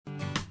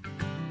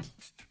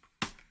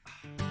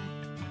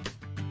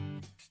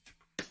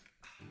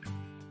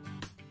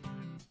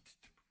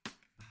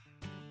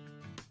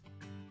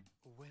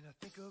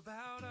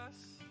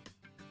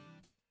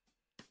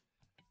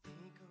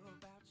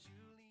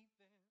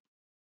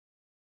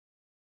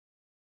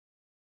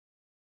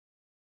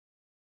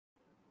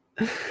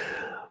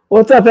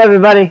What's up,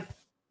 everybody?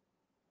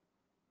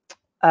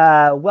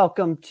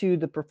 Welcome to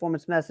the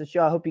Performance Medicine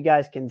Show. I hope you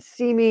guys can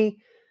see me,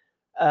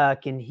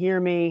 can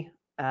hear me.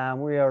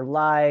 We are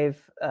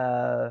live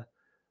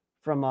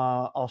from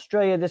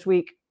Australia this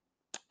week.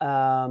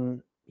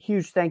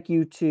 Huge thank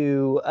you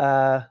to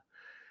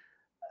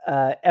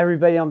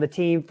everybody on the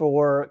team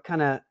for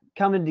kind of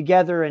coming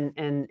together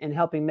and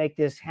helping make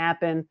this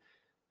happen.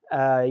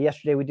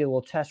 Yesterday we did a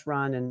little test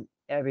run and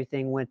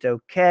everything went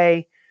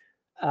okay.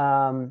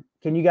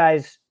 Can you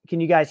guys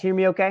hear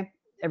me okay?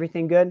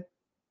 Everything good?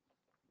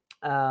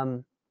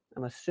 I'm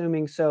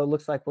assuming so. It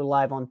looks like we're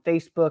live on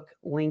Facebook,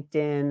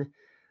 LinkedIn,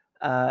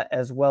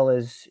 as well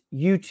as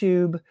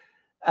YouTube.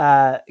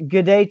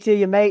 Good day to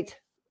you, mate.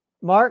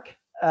 Mark,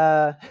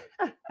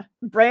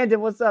 Brandon,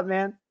 what's up,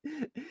 man?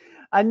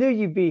 I knew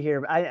you'd be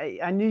here.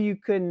 I knew you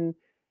couldn't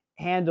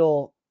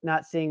handle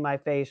not seeing my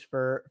face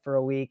for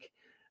a week.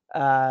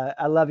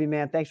 I love you,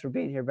 man. Thanks for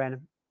being here,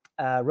 Brandon.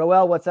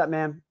 Roel, what's up,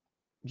 man?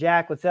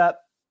 Jack, what's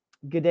up?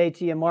 Good day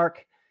to you,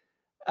 Mark.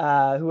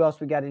 Who else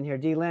we got in here?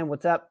 D-Lynn,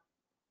 what's up?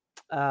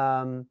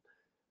 Let's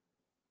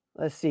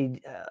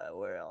see.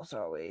 Where else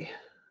are we?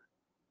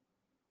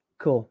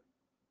 Cool.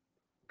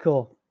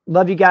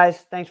 Love you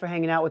guys. Thanks for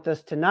hanging out with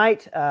us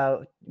tonight.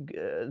 I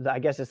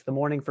guess it's the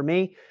morning for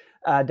me.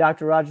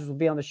 Dr. Rogers will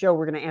be on the show.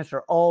 We're going to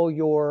answer all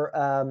your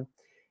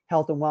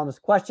health and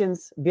wellness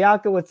questions.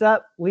 Bianca, what's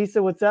up?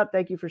 Lisa, what's up?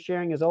 Thank you for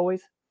sharing as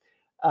always.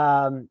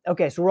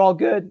 Okay, so we're all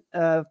good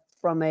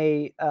from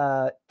a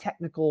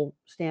technical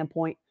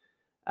standpoint.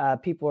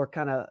 People are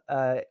kind of,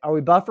 are we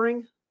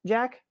buffering,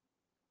 Jack?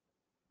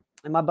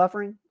 Am I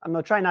buffering? I'm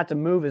going to try not to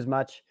move as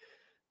much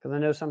because I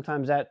know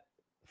sometimes that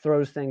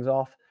throws things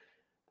off.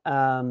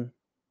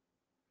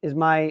 Is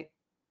my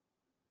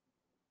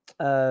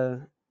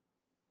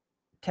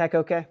tech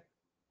okay?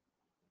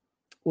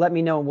 Let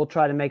me know and we'll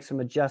try to make some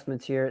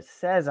adjustments here. It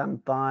says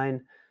I'm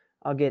fine.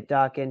 I'll get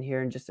Doc in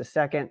here in just a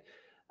second.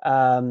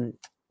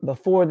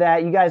 Before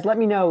that, you guys let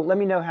me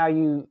know how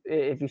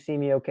if you see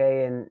me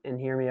okay and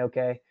hear me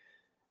okay.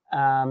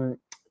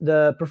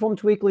 The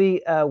Performance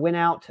Weekly went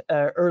out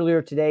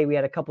earlier today. We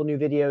had a couple new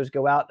videos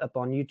go out up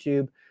on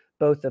YouTube,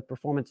 both the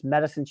Performance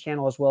Medicine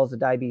channel as well as the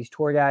Diabetes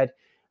Tour Guide.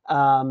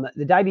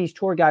 The Diabetes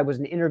Tour Guide was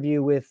an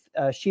interview with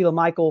Sheila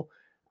Michael,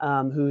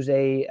 who's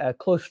a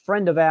close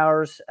friend of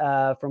ours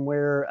from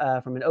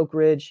in Oak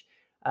Ridge.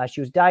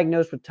 She was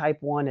diagnosed with type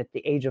 1 at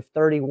the age of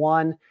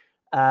 31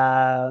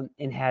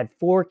 and had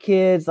 4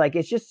 kids. Like,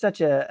 it's just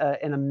such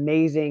an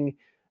amazing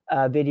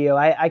video.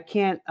 I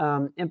can't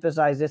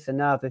emphasize this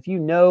enough. If you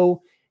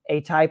know a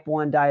type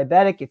 1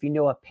 diabetic, if you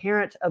know a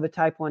parent of a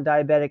type 1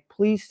 diabetic,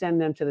 please send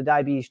them to the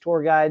Diabetes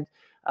Tour Guide.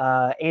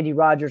 Andy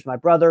Rogers, my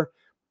brother,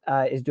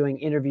 is doing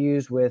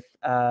interviews with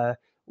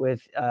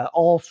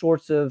all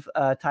sorts of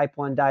type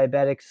 1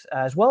 diabetics,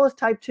 as well as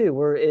type 2,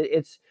 where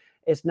it's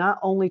not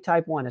only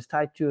type 1, it's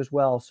type 2 as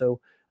well. So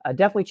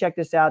definitely check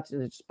this out. It's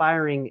an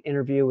inspiring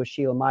interview with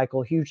Sheila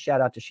Michael. Huge shout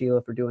out to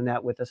Sheila for doing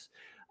that with us.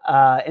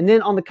 And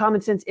then on the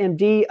Common Sense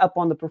MD up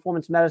on the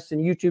Performance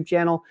Medicine YouTube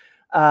channel,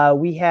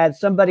 we had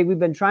somebody we've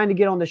been trying to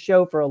get on the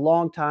show for a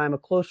long time, a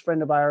close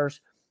friend of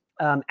ours,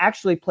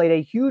 actually played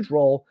a huge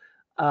role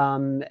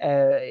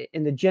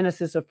in the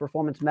genesis of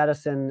performance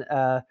medicine,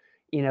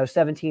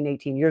 17,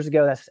 18 years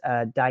ago. That's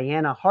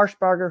Diana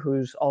Harshbarger,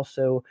 who's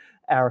also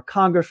our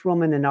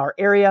congresswoman in our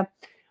area.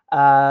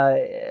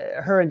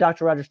 Her and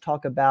Dr. Rogers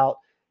talk about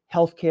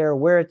healthcare,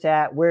 where it's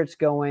at, where it's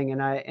going.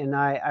 And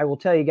I will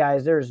tell you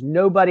guys, there's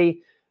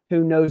nobody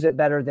who knows it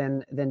better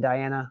than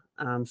Diana.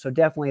 So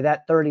definitely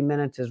that 30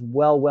 minutes is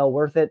well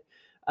worth it.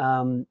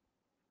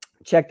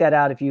 Check that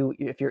out if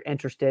you're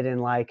interested in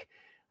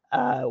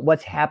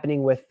what's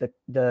happening with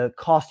the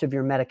cost of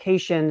your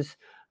medications,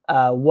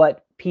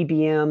 what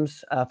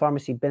PBMs,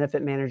 pharmacy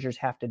benefit managers,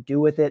 have to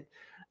do with it.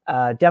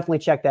 Definitely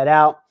check that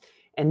out.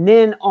 And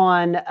then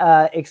on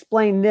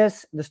Explain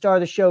This, the star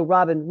of the show,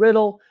 Robin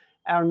Riddle,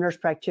 our nurse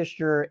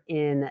practitioner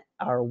in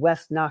our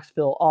West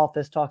Knoxville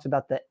office, talks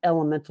about the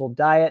elemental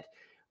diet.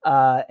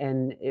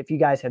 And if you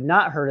guys have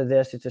not heard of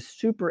this, it's a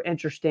super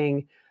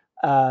interesting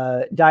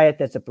diet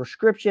that's a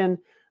prescription.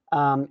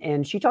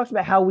 And she talks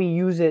about how we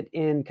use it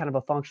in kind of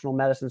a functional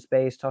medicine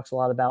space, talks a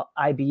lot about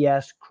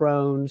IBS,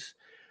 Crohn's.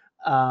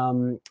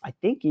 I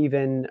think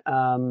even,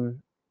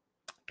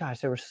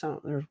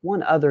 there's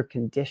one other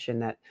condition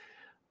that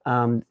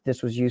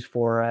this was used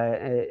for.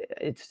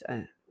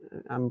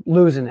 I'm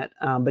losing it,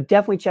 but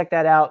definitely check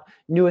that out.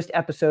 Newest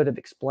episode of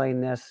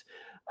Explain This.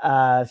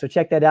 So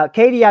check that out.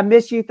 Katie, I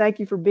miss you. Thank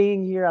you for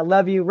being here. I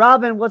love you.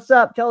 Robin, what's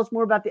up? Tell us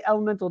more about the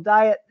elemental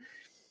diet.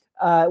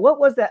 What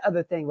was that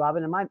other thing,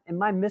 Robin? Am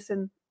I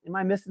missing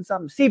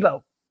something?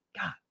 SIBO.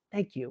 God,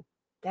 thank you.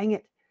 Dang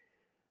it.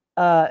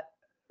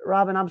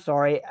 Robin, I'm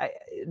sorry.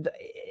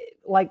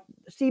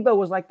 SIBO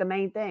was like the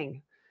main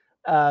thing.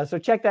 So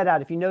check that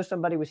out. If you know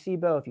somebody with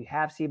SIBO, if you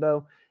have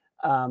SIBO,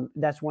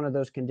 that's one of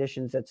those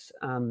conditions that's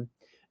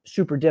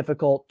super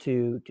difficult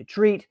to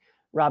treat.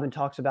 Robin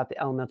talks about the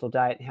elemental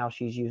diet and how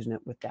she's using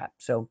it with that.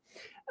 So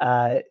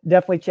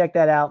definitely check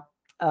that out.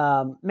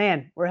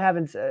 Man, we're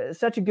having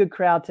such a good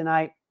crowd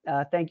tonight.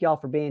 Thank y'all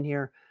for being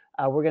here.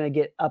 We're going to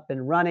get up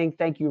and running.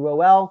 Thank you,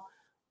 Roel.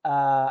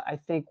 I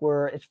think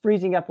it's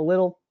freezing up a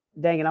little.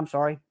 Dang it, I'm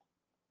sorry.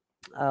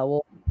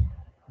 We'll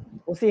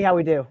see how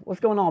we do. What's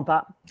going on,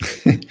 Pop?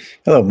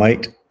 Hello,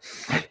 mate.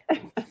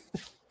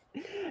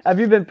 Have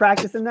you been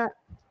practicing that?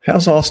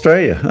 How's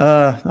Australia?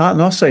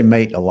 I'll say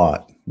mate a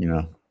lot,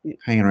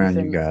 hanging around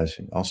you guys,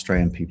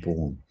 Australian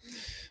people.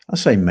 I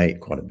say mate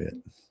quite a bit.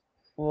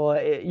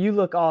 Well, you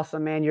look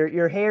awesome, man.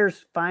 Your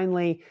hair's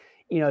finally,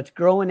 it's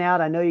growing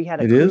out. I know you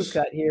had a crew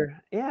cut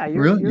here. Yeah,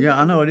 really? Yeah,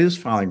 I know it is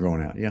finally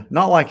growing out. Yeah,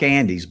 not like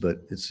Andy's, but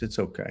it's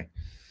okay.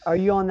 Are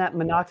you on that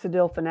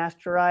minoxidil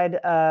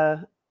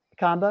finasteride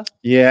combo?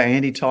 Yeah,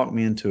 Andy talked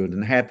me into it.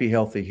 And happy,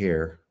 healthy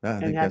hair. I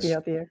think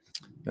healthy hair.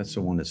 That's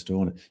the one that's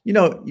doing it.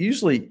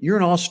 Usually you're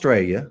in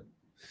Australia.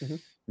 Mm-hmm.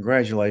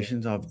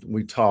 Congratulations.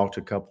 We talked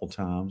a couple of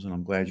times, and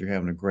I'm glad you're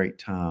having a great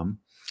time.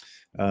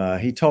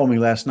 He told me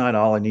last night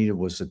all I needed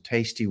was a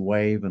tasty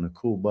wave and a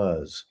cool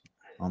buzz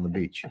on the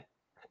beach.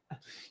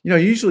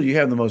 Usually you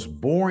have the most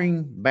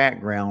boring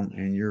background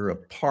in your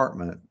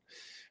apartment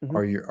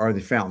or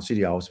the Fountain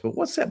City office. But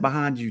what's that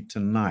behind you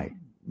tonight?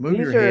 Move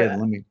your head.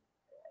 Let me.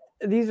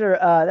 These are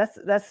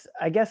that's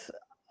I guess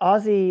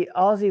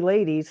Aussie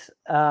ladies.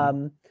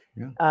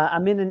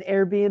 I'm in an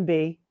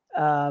Airbnb,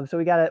 so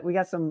we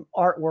got some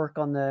artwork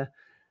on the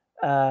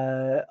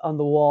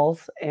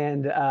walls,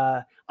 and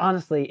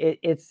honestly,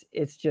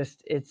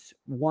 it's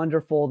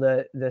wonderful.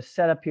 The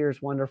setup here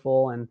is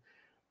wonderful, and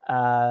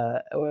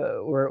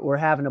we're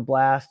having a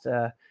blast.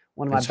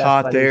 One of my best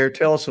hot buddies. There.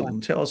 Tell us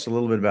a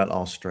little bit about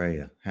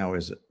Australia. How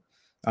is it?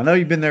 I know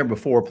you've been there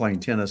before playing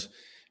tennis.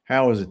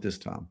 How is it this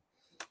time?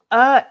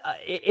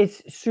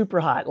 It's super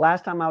hot.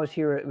 Last time I was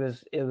here, it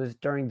was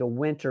during the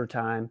winter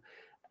time,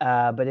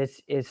 but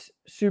it's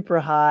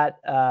super hot.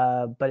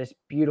 But it's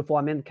beautiful.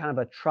 I'm in kind of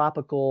a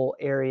tropical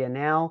area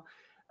now,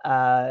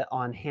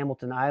 on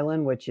Hamilton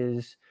Island, which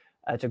is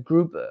it's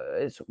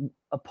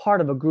a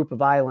part of a group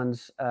of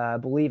islands, I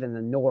believe, in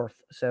the north.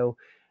 So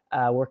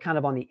we're kind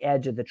of on the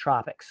edge of the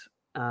tropics.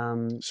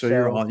 So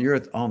you're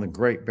on the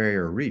Great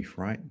Barrier Reef,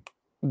 right?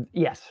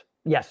 Yes,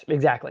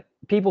 exactly.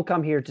 People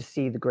come here to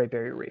see the Great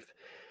Barrier Reef.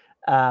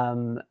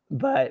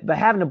 But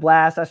having a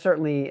blast. I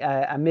certainly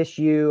I miss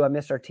you. I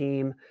miss our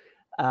team.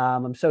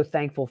 I'm so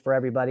thankful for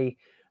everybody.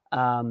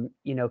 Kind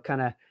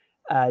of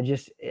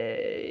just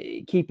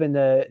keeping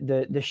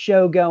the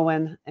show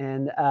going,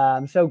 and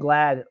I'm so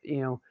glad.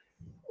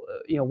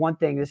 One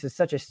thing. This is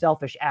such a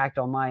selfish act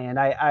on my end.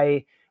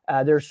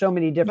 There's so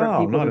many different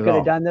people who could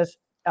have done this.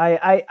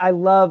 I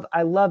love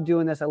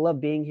doing this. I love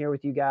being here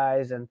with you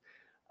guys, and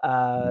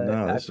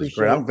this is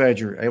great. I'm glad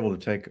you're able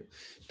to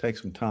take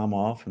some time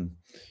off, and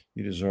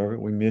you deserve it.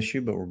 We miss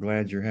you, but we're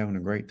glad you're having a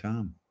great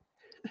time.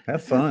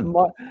 Have fun.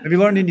 Have you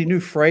learned any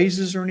new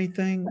phrases or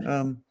anything?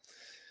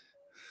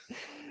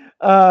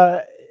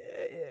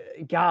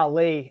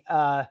 Golly,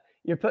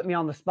 you're putting me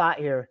on the spot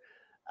here.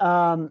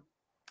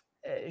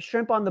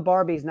 Shrimp on the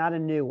Barbie is not a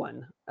new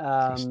one.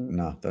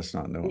 No, that's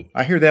not new.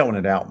 I hear that one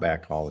at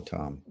Outback all the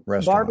time.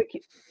 Restaurant.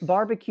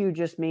 Barbecue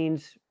just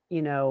means,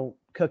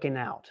 cooking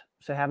out.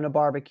 So having a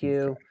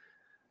barbecue.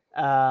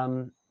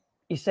 Okay.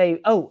 You say,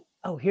 oh,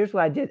 here's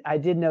what I did. I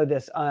did know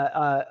this.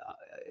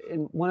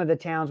 In one of the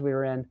towns we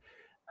were in,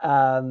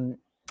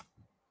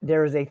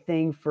 there was a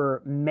thing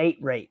for mate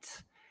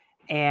rates,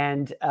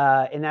 and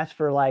that's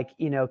for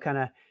kind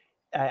of,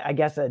 I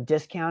guess, a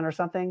discount or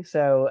something.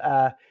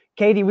 So,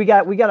 Katie, we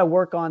got to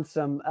work on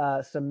some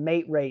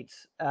mate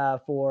rates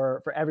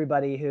for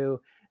everybody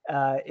who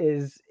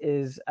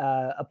is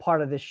a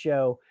part of this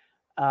show.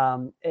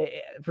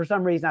 For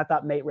some reason, I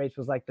thought mate rates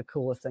was like the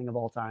coolest thing of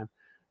all time.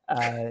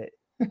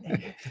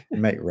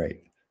 Mate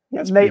rate.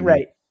 That's mate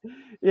rate.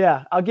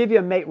 Yeah, I'll give you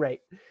a mate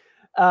rate.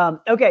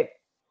 Okay,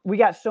 we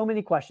got so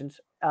many questions,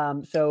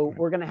 so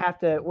we're gonna have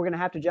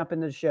to jump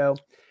into the show.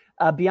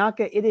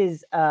 Bianca, it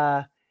is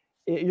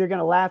you're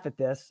gonna laugh at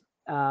this.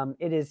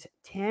 It is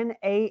 10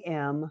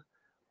 a.m.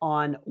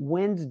 on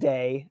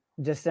Wednesday,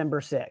 December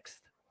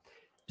 6th.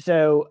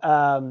 So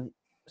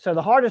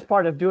the hardest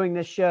part of doing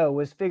this show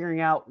was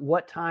figuring out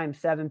what time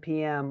 7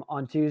 p.m.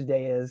 on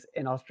Tuesday is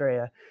in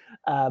Australia,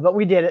 but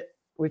we did it.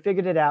 We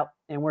figured it out,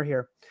 and we're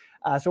here.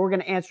 So we're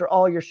going to answer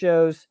all your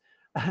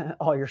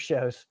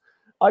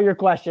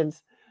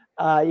questions.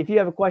 If you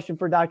have a question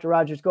for Dr.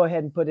 Rogers, go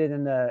ahead and put it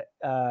in the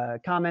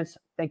comments.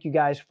 Thank you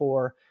guys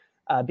for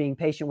being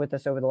patient with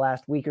us over the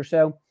last week or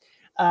so.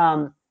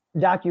 Doc,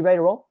 you ready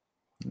to roll?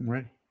 I'm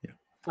ready.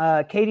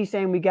 Yeah. Katie's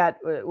saying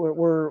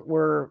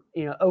we're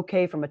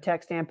okay from a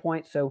tech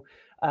standpoint. So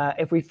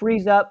if we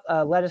freeze up,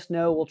 let us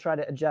know. We'll try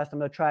to adjust. I'm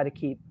going to try to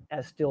keep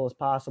as still as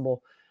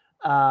possible.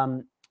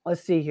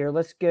 Let's see here.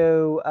 Let's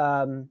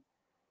go.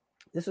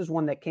 This is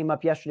one that came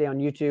up yesterday on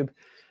YouTube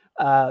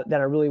that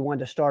I really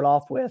wanted to start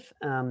off with.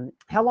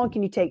 How long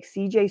can you take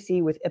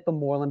CJC with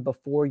ipamorelin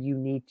before you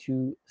need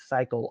to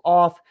cycle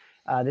off?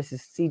 This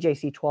is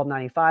CJC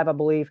 1295, I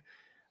believe.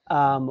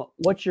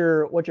 What's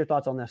your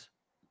thoughts on this?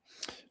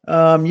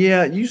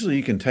 Yeah, usually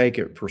you can take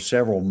it for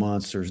several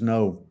months. There's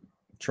no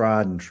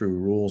tried and true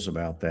rules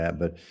about that,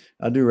 but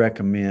I do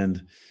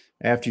recommend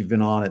after you've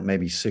been on it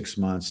maybe 6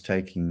 months,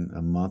 taking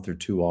a month or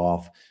two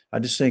off. I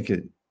just think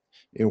it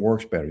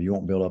works better. You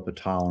won't build up a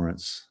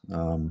tolerance.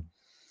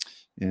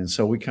 And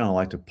so we kind of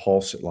like to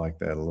pulse it like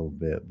that a little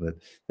bit. But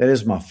that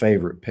is my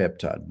favorite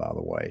peptide, by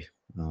the way.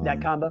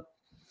 That combo?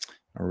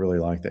 I really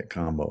like that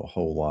combo a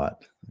whole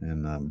lot.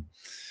 And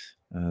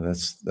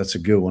that's a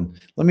good one.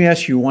 Let me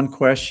ask you one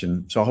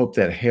question. So I hope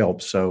that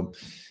helps. So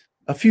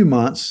a few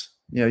months,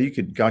 you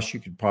could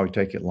probably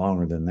take it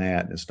longer than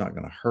that. It's not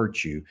going to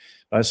hurt you.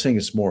 But I just think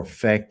it's more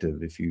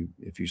effective if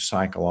you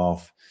cycle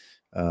off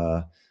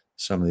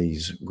some of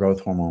these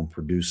growth hormone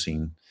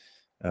producing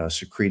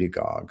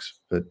secretagogues.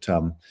 But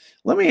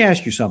let me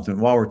ask you something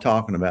while we're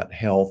talking about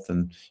health.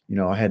 And,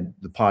 I had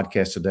the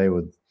podcast today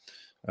with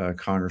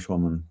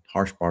Congresswoman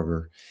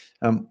Harshbarger.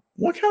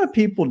 What kind of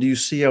people do you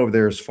see over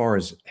there as far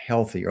as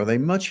healthy? Are they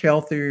much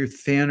healthier,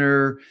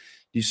 thinner?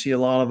 Do you see a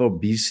lot of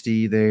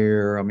obesity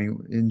there? I mean,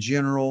 in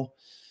general?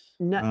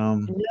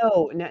 No,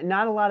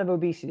 not a lot of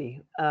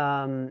obesity.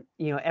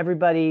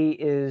 Everybody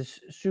is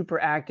super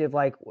active.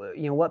 Like,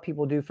 what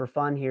people do for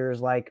fun here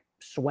is like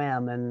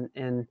swim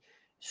and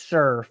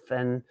surf,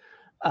 and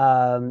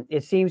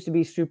it seems to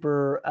be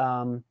super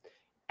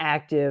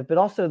active. But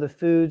also the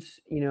foods,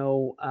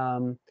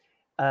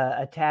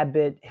 a tad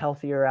bit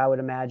healthier, I would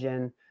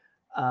imagine.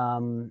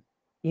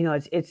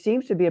 It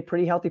seems to be a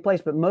pretty healthy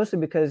place, but mostly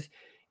because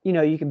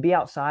you can be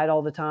outside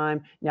all the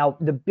time. Now,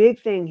 the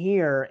big thing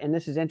here, and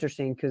this is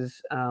interesting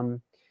because, I've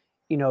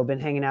been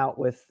hanging out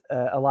with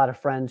a lot of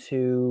friends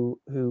who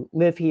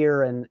live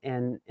here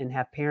and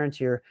have parents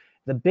here.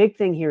 The big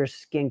thing here is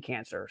skin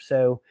cancer.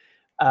 So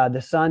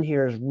the sun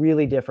here is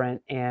really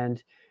different.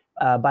 And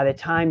by the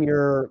time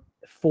you're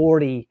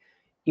 40,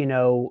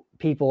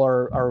 people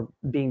are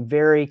being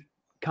very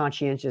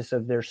conscientious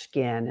of their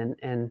skin.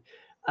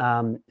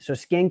 So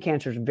skin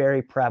cancer is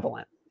very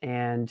prevalent.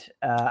 And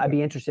I'd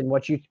be interested in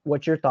what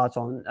your thoughts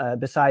on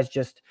besides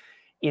just,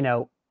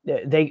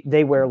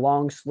 they wear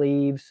long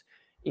sleeves,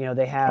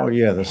 they have. Oh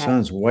yeah, the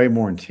sun's way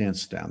more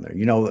intense down there.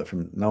 You know that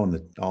from knowing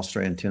the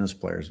Australian tennis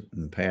players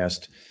in the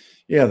past.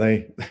 Yeah,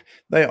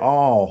 they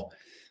all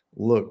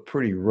look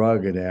pretty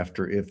rugged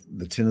after if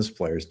the tennis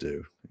players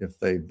do. If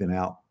they've been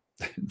out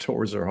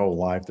towards their whole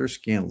life, their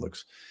skin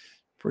looks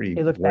pretty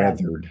It looks bad.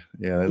 weathered.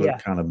 Yeah, they Yeah.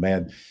 look kind of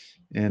bad.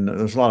 And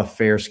there's a lot of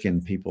fair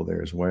skinned people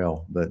there as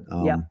well.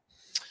 Yeah.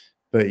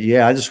 But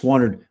yeah, I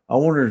wondered,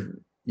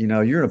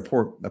 you're in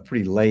a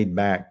pretty laid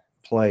back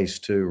place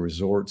too,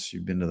 resorts.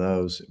 You've been to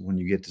those. When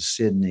you get to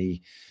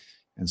Sydney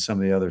and some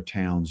of the other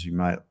towns, you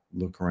might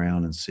look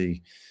around and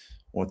see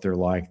what they're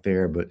like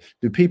there. But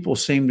do people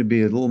seem to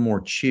be a little more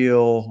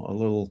chill, a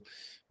little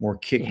more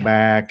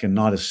kickback and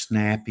not as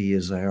snappy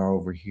as they are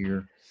over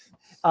here?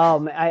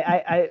 One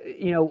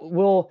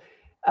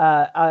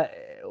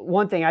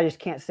thing I just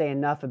can't say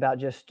enough about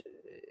just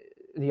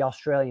the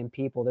Australian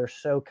people. They're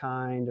so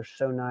kind. They're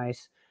so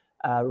nice.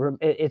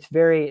 It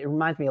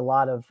reminds me a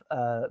lot of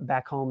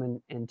back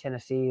home in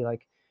Tennessee.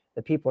 Like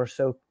the people are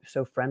so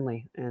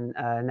friendly, and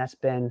that's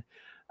been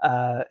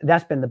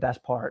the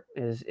best part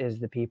is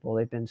the people.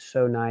 They've been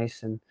so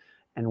nice and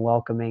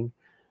welcoming.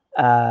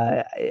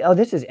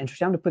 This is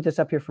interesting. I'm going to put this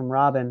up here from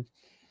Robin.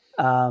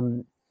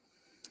 Been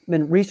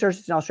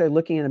researchers in Australia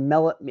looking at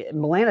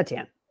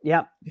melanotan.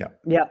 Yeah.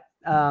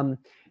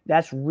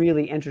 That's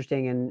really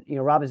interesting. And,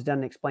 Robin's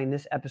done explain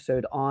this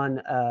episode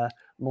on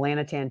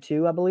melanotan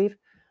 2, I believe.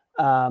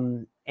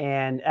 And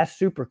that's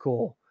super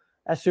cool.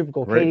 Great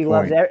Katie point.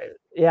 loves it.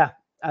 Yeah.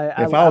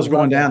 If I was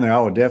going down there, I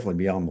would definitely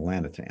be on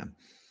melanotan.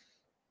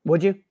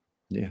 Would you?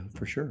 Yeah,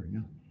 for sure.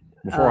 Yeah.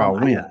 Before I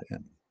went.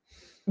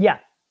 Yeah.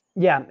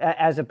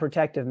 As a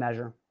protective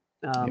measure.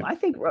 I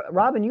think,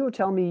 Robin, you were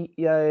telling me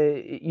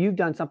you've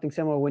done something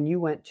similar when you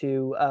went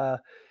to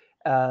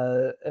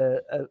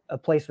a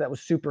place that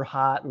was super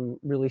hot and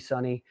really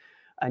sunny,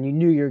 and you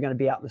knew you were going to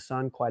be out in the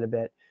sun quite a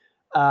bit.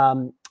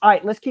 All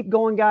right, let's keep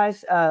going,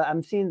 guys.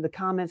 I'm seeing the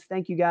comments.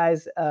 Thank you,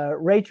 guys.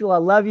 Rachel, I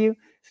love you.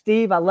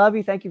 Steve, I love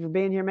you. Thank you for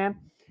being here, man.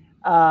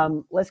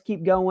 Let's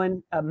keep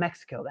going.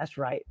 Mexico. That's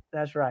right.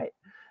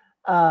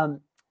 All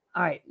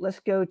right, let's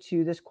go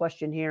to this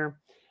question here.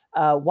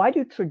 Why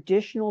do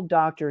traditional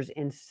doctors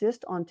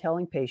insist on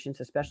telling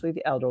patients, especially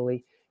the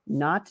elderly,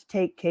 not to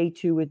take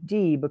K2 with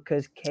D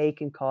because K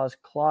can cause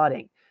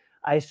clotting?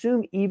 I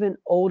assume even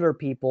older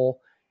people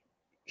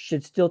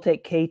should still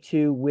take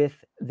K2 with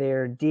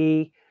their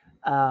D.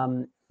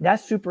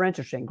 That's super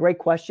interesting. Great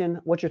question.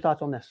 What's your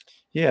thoughts on this?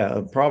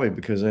 Yeah, probably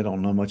because they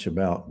don't know much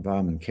about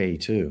vitamin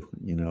K2.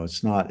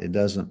 It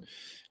doesn't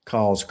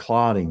cause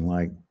clotting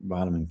like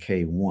vitamin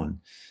K1.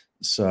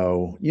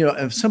 So,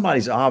 if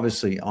somebody's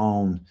obviously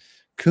on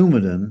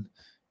Coumadin,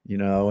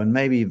 and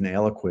maybe even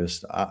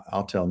Eliquis,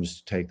 I'll tell them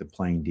just to take the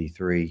plain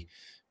D3.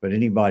 But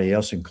anybody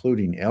else,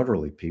 including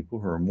elderly people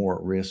who are more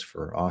at risk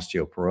for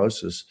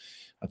osteoporosis,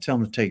 I tell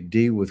them to take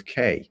D with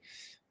K.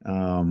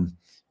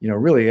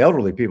 Really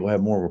elderly people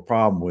have more of a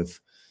problem with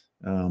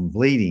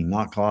bleeding,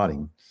 not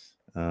clotting.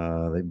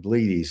 They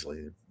bleed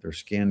easily. Their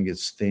skin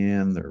gets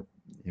thin.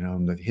 you know,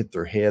 and they hit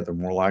their head, they're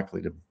more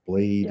likely to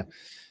bleed.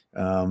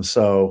 Yep.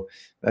 So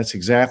that's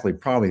exactly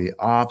probably the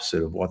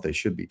opposite of what they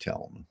should be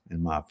telling them,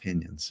 in my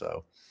opinion.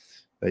 So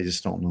they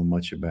just don't know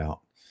much about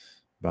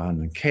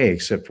vitamin K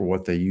except for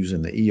what they use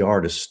in the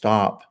ER to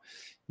stop,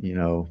 you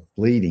know,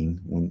 bleeding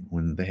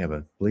when they have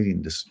a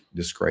bleeding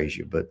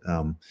dyscrasia. But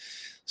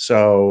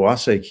so I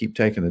say keep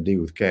taking the D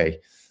with K,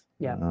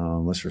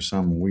 unless there's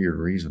some weird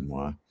reason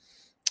why.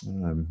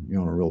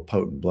 You're on a real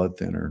potent blood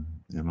thinner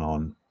and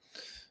on,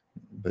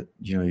 but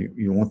you know,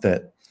 you want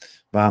that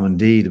vitamin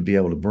D to be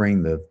able to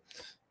bring the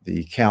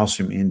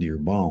calcium into your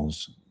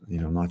bones, you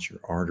know, not your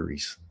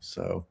arteries.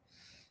 So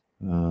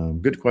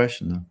good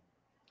question though.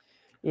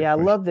 Yeah, I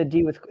love the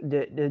D with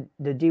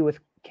the D with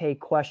K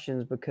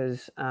questions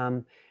because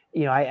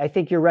you know, I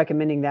think you're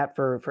recommending that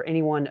for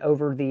anyone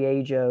over the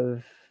age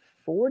of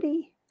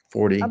 40,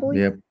 40, I believe.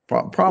 yeah,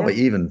 probably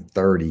Yeah. even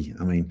 30.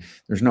 I mean,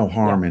 there's no Yeah.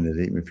 harm in it,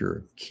 even if you're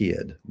a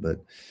kid, but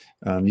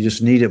you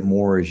just need it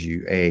more as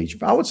you age.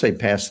 But I would say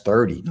past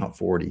 30, not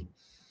 40.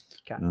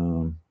 Okay.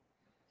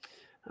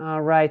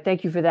 All right.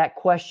 Thank you for that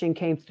question.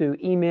 Came through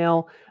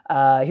email.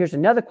 Here's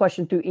another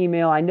question through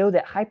email. I know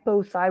that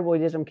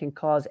hypothyroidism can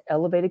cause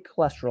elevated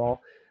cholesterol,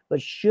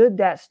 but should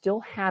that still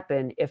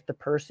happen if the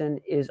person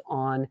is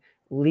on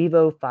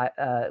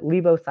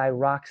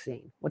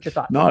levothyroxine? What's your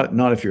thoughts?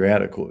 Not if you're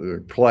adequately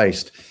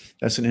replaced.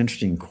 That's an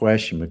interesting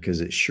question because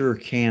it sure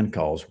can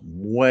cause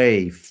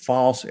way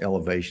false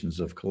elevations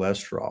of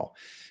cholesterol.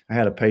 I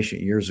had a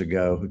patient years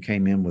ago who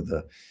came in with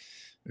a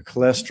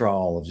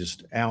cholesterol of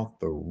just out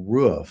the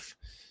roof,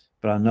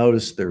 but I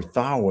noticed their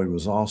thyroid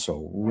was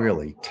also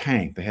really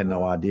tanked. They had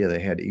no idea they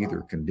had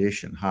either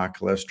condition, high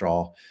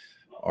cholesterol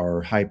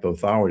or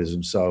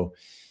hypothyroidism. So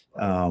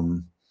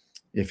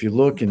if you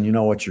look and you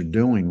know what you're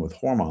doing with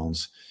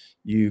hormones,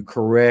 you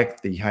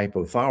correct the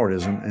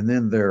hypothyroidism, and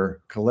then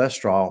their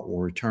cholesterol will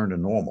return to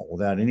normal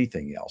without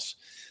anything else.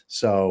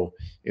 So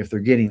if they're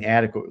getting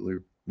adequately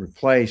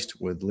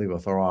replaced with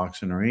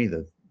levothyroxine or any of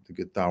the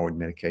good thyroid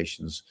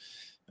medications,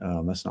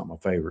 that's not my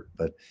favorite,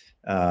 but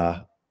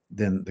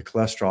then the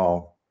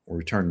cholesterol will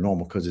return to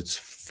normal because it's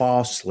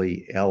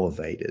falsely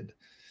elevated.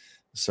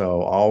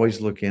 So always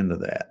look into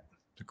that.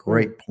 It's a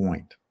great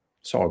point.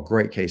 Saw a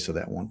great case of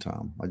that one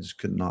time. I just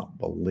could not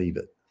believe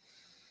it.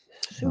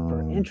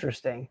 Super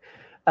interesting.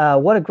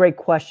 What a great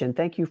question.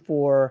 Thank you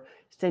for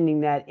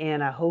sending that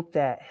in. I hope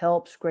that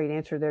helps. Great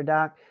answer there,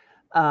 Doc.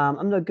 I'm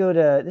going to go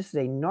to, this is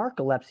a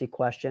narcolepsy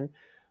question.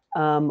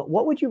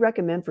 What would you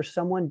recommend for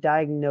someone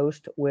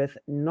diagnosed with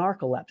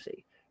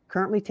narcolepsy?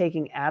 Currently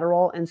taking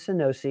Adderall and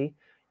Sunosi.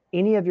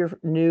 Any of your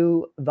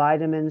new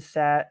vitamins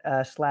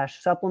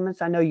slash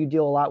supplements? I know you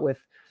deal a lot with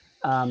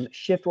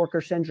shift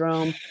worker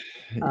syndrome.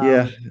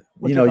 Yeah.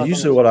 You know,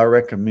 usually what I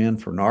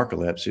recommend for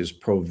narcolepsy is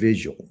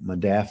Provigil,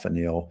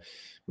 modafinil,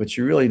 but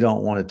you really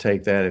don't want to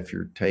take that if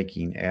you're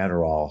taking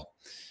Adderall.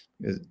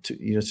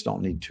 You just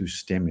don't need two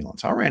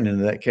stimulants. I ran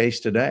into that case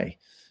today.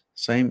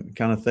 Same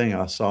kind of thing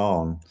I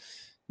saw. And,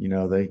 you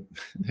know, they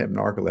have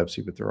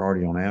narcolepsy, but they're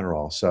already on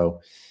Adderall.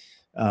 So,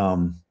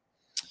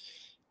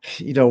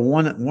 you know,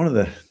 one of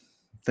the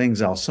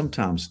things I'll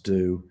sometimes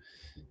do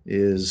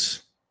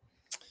is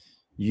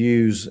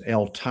use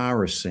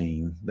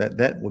L-tyrosine.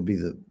 That would be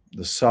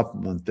the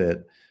supplement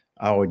that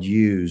I would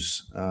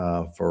use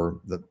for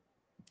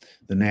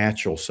the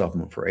natural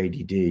supplement for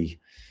ADD,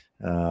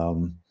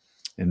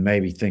 and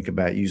maybe think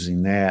about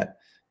using that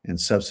and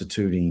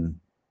substituting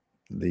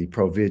the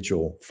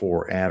Provigil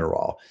for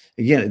Adderall.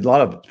 Again, a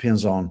lot of it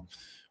depends on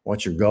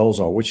what your goals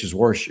are, which is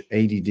worse,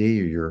 ADD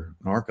or your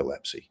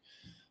narcolepsy.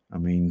 I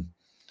mean,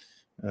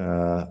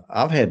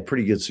 I've had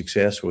pretty good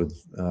success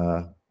with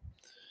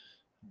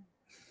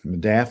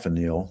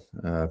modafinil,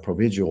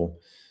 Provigil,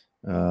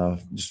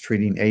 just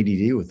treating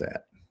ADD with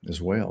that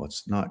as well.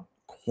 It's not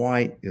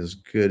quite as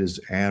good as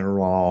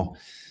Adderall,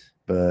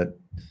 but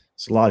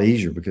it's a lot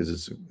easier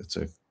because it's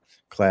a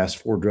class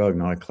 4 drug,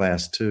 not a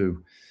class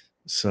 2.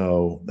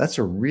 So that's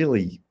a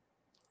really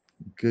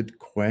good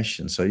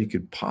question. So you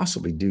could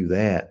possibly do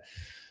that.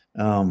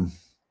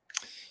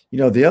 You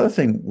know, the other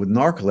thing with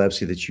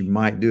narcolepsy that you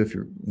might do if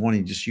you're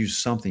wanting to just use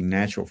something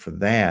natural for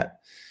that,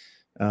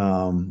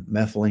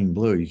 methylene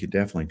blue, you could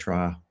definitely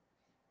try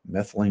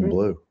methylene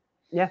blue.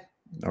 Yeah.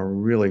 I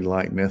really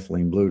like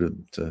methylene blue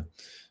to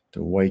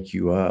wake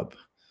you up.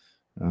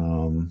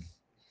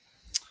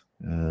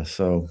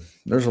 So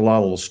there's a lot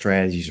of little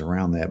strategies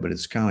around that, but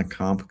it's kind of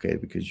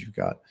complicated because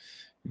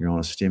you're on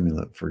a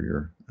stimulant for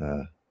your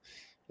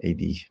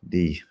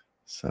ADD.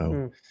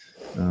 So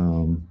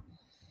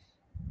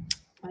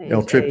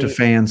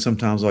L-tryptophan,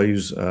 sometimes I'll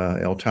use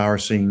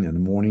L-tyrosine in the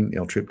morning,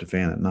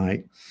 L-tryptophan at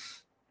night.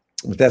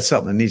 But that's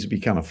something that needs to be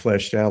kind of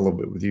fleshed out a little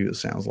bit with you, it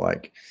sounds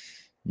like,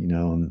 you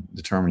know, and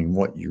determining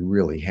what you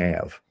really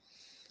have.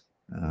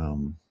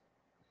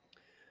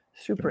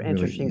 Super really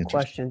interesting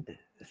question.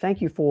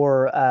 Thank you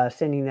for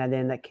sending that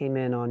in. That came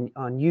in on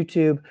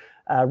YouTube.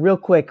 Real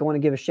quick, I want to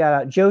give a shout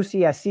out.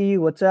 Josie, I see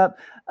you. What's up?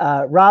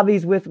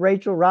 Robbie's with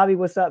Rachel. Robbie,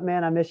 what's up,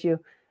 man? I miss you.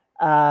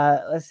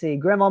 Let's see.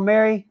 Grandma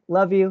Mary,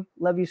 love you.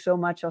 Love you so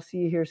much. I'll see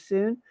you here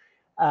soon.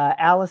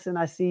 Allison,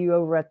 I see you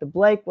over at the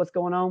Blake. What's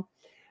going on?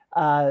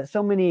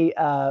 So many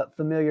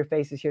familiar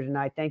faces here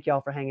tonight. Thank you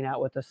all for hanging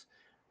out with us.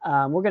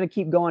 We're going to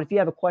keep going. If you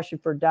have a question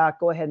for Doc,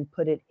 go ahead and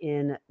put it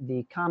in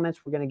the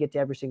comments. We're going to get to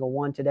every single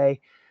one today.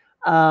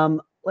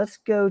 Let's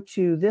go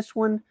to this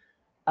one.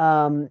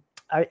 In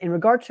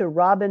regard to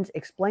Robbins,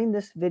 explain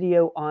this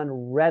video on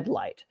red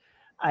light.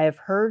 I have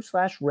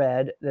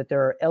heard/read that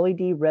there are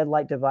LED red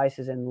light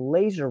devices and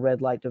laser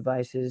red light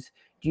devices.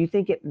 Do you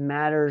think it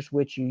matters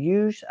which you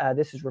use?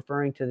 This is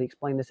referring to the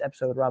Explain This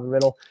episode with Robin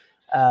Riddle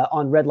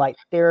on red light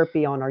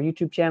therapy on our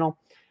YouTube channel.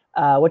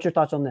 What's your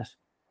thoughts on this?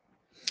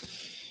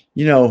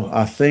 You know,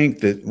 I think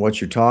that what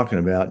you're talking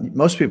about,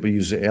 most people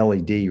use the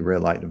LED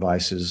red light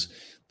devices.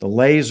 The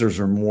lasers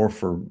are more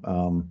for,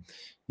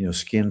 you know,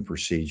 skin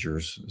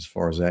procedures as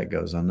far as that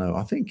goes.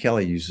 I think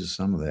Kelly uses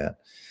some of that.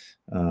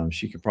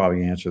 She could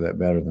probably answer that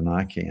better than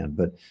I can,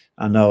 but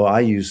I know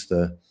I use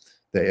the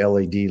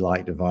LED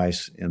light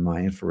device in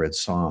my infrared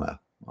sauna.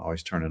 I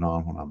always turn it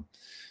on when I'm,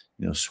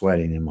 you know,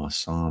 sweating in my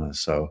sauna.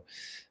 So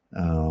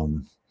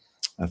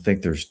I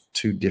think there's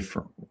two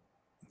different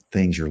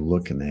things you're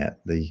looking at.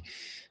 The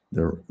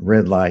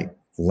red light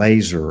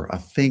laser, I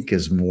think,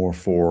 is more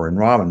for, and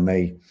Robin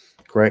may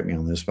correct me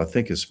on this, but I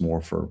think it's more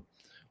for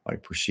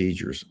like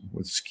procedures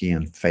with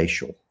skin,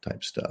 facial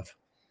type stuff.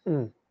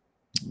 You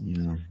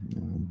know,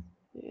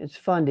 it's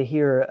fun to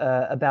hear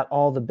about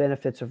all the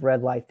benefits of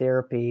red light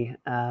therapy.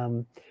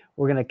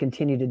 We're going to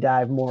continue to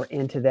dive more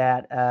into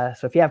that.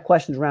 So if you have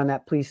questions around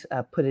that, please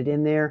put it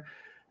in there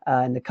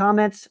in the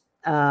comments.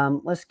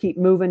 Let's keep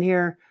moving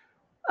here.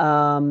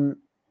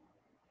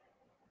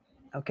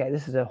 Okay,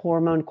 this is a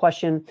hormone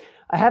question.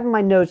 I have in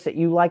my notes that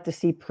you like to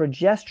see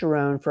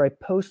progesterone for a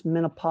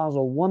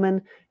postmenopausal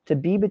woman to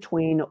be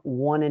between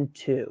 1 and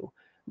 2.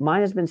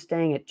 Mine has been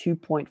staying at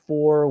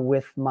 2.4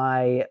 with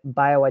my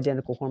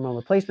bioidentical hormone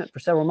replacement for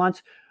several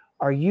months.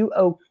 Are you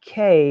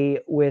okay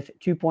with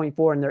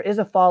 2.4? And there is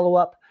a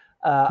follow-up.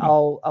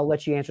 I'll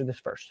let you answer this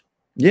first.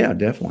 Yeah,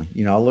 definitely.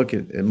 You know, I look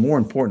at it, more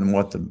important than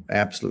what the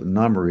absolute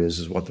number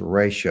is what the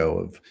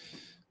ratio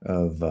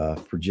of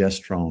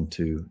progesterone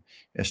to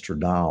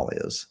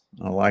estradiol is.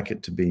 I like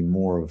it to be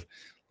more of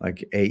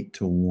like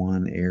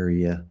 8-to-1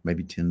 area,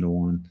 maybe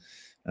 10-to-1.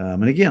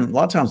 And again, a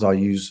lot of times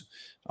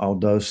I'll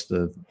dose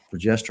the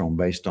progesterone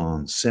based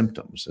on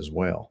symptoms as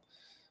well.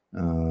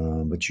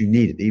 But you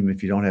need it. Even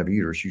if you don't have a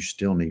uterus, you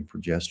still need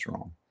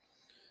progesterone.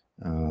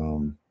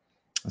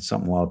 That's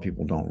something a lot of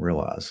people don't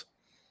realize.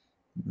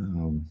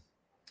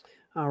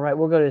 All right,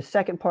 we'll go to the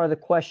second part of the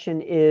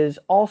question is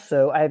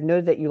also, I have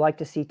noted that you like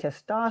to see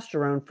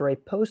testosterone for a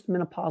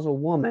postmenopausal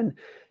woman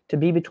to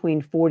be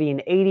between 40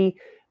 and 80.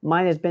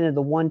 Mine has been in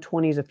the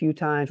 120s a few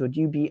times. Would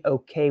you be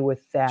okay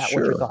with that? Sure,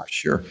 what's your thoughts?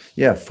 Sure.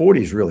 Yeah,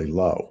 40 is really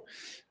low.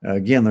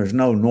 Again, there's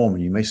no normal.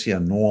 You may see a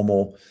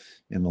normal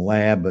in the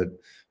lab, but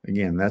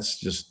again, that's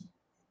just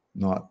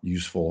not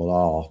useful at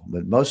all.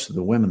 But most of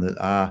the women that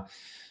I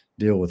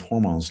deal with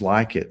hormones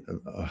like it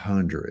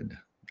 100,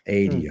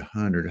 80,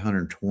 100,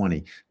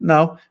 120.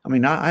 No, I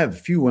mean, I have a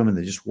few women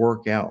that just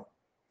work out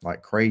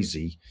like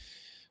crazy,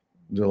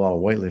 do a lot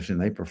of weightlifting.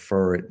 They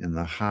prefer it in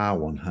the high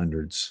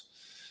 100s.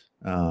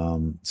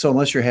 So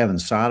unless you're having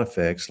side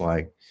effects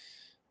like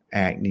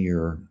acne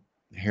or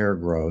hair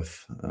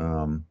growth,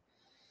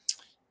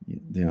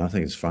 you know, I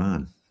think it's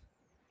fine.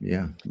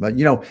 Yeah. But,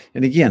 you know,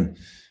 and again,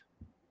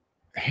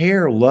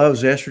 hair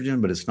loves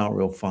estrogen, but it's not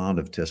real fond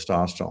of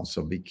testosterone.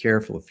 So be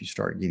careful if you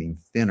start getting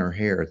thinner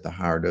hair at the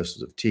higher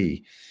doses of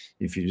T.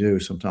 If you do,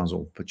 sometimes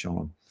we'll put you on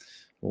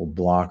a little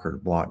blocker to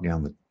block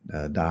down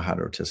the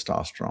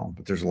dihydrotestosterone.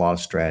 But there's a lot of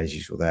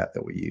strategies with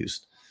that we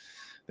use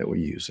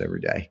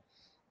every day.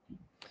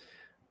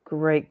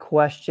 Great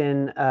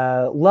question.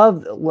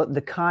 Love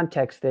the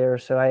context there.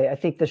 So I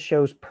think this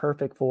show's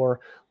perfect for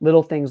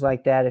little things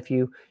like that. If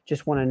you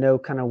just want to know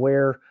kind of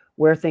where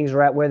things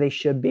are at, where they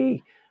should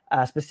be,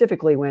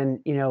 specifically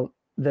when, you know,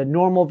 the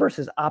normal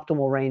versus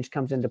optimal range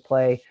comes into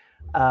play,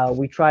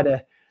 we try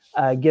to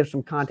give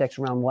some context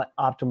around what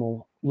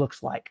optimal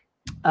looks like.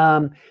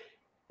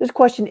 This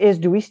question is,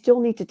 do we still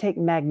need to take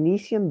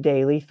magnesium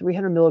daily,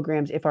 300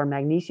 milligrams, if our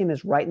magnesium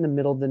is right in the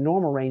middle of the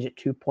normal range at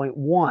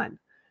 2.1?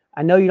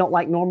 I know you don't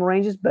like normal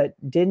ranges, but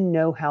didn't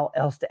know how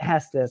else to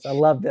ask this. I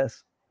love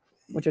this.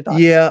 What's your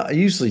thoughts? Yeah, I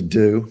usually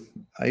do.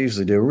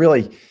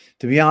 Really,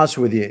 to be honest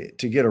with you,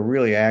 to get a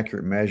really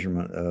accurate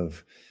measurement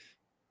of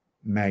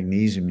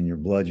magnesium in your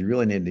blood, you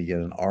really need to get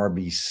an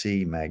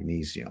RBC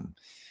magnesium,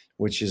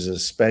 which is a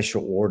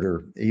special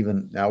order.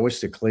 Even I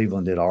wish that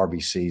Cleveland did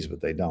RBCs,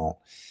 but they don't.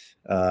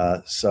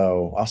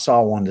 So I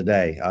saw one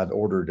today. I'd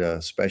ordered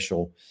a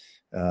special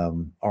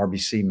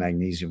RBC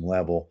magnesium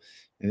level,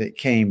 and it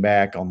came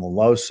back on the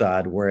low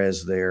side,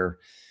 whereas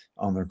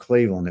on their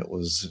Cleveland, it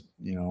was,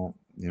 you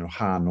know,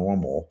 high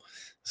normal.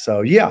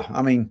 So yeah,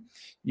 I mean,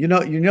 you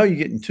know, you're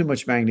getting too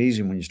much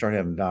magnesium when you start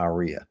having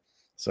diarrhea.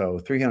 So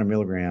 300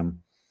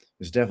 milligram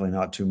is definitely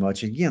not too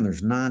much. Again,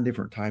 there's 9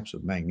 different types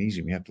of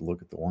magnesium. You have to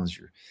look at the ones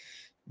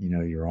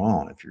you're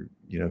on. If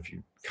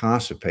you're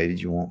constipated,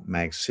 you want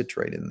mag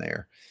citrate in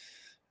there,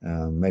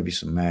 maybe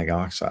some mag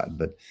oxide,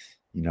 but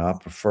I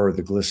prefer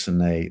the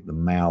glycinate, the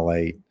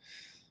malate,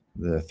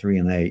 the 3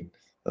 and 8.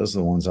 Those are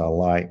the ones I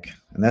like,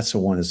 and that's the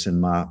one that's in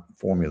my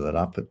formula that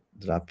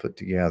I put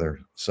together.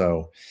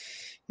 So,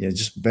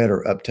 just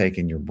better uptake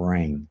in your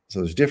brain. So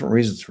there's different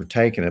reasons for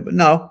taking it, but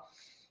no,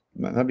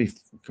 that'd be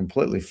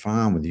completely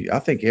fine with you. I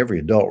think every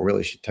adult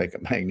really should take a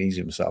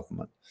magnesium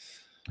supplement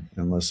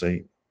unless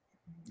they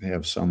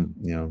have some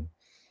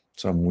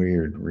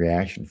weird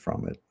reaction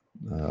from it,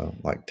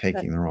 like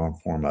taking the wrong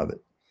form of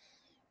it.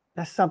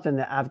 That's something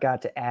that I've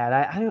got to add.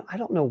 I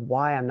don't know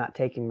why I'm not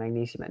taking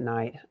magnesium at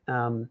night,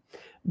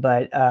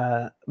 but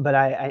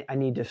I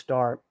need to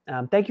start.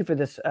 Thank you for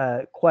this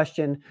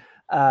question.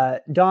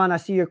 Don, I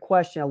see your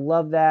question. I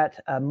love that.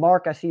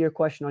 Mark, I see your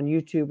question on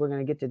YouTube. We're going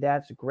to get to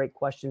that. It's a great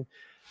question.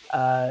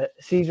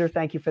 Caesar,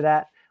 thank you for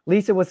that.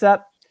 Lisa, what's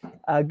up?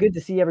 Good to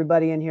see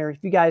everybody in here.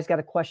 If you guys got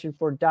a question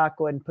for Doc,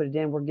 go ahead and put it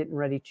in. We're getting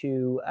ready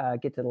to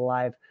get to the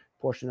live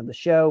portion of the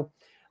show.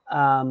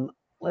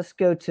 Let's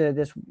go to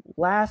this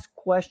last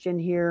question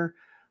here.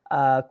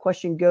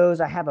 Question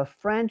goes, I have a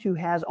friend who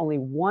has only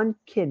one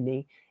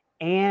kidney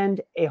and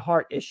a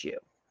heart issue.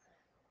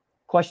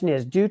 Question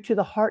is, due to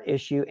the heart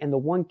issue and the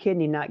one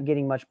kidney not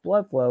getting much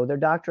blood flow, their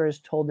doctor has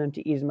told them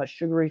to eat as much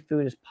sugary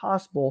food as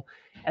possible,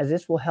 as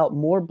this will help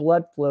more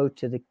blood flow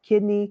to the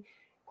kidney.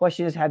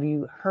 Question is, have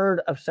you heard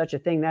of such a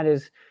thing? That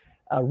is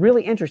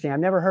really interesting. I've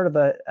never heard of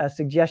a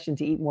suggestion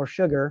to eat more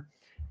sugar,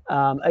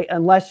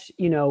 unless,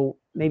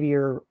 maybe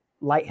you're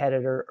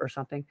lightheaded or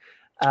something.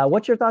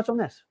 What's your thoughts on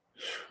this?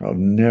 I've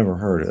never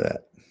heard of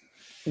that.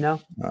 No,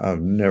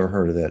 I've never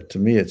heard of that. To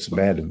me, it's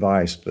bad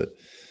advice, but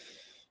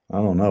I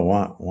don't know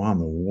why in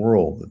the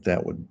world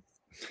that would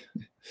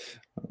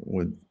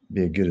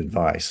be a good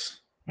advice.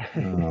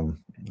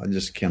 I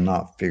just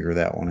cannot figure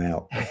that one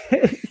out.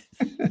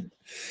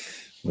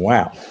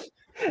 Wow.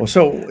 Well,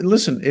 so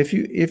listen, if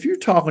you're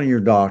talking to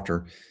your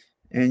doctor,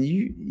 and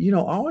you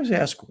always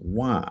ask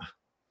why.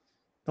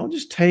 Don't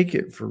just take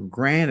it for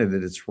granted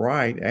that it's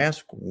right.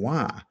 Ask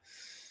why.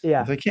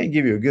 Yeah. If they can't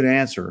give you a good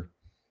answer,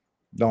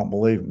 don't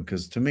believe them,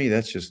 because to me,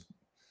 that's just,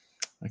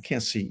 I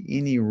can't see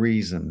any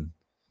reason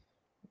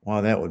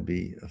why that would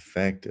be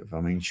effective. I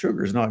mean,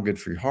 sugar is not good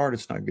for your heart.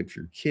 It's not good for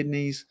your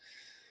kidneys.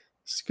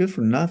 It's good for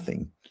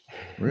nothing,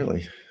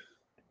 really.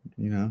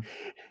 Yeah.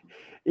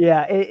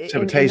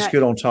 Except it tastes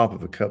good on top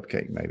of a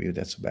cupcake. Maybe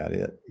that's about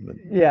it. But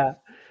yeah.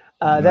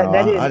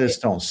 I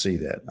just don't see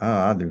that.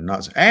 I do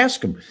not.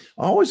 Ask them.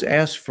 Always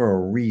ask for a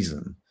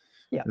reason.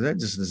 Yeah. That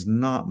just does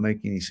not make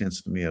any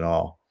sense to me at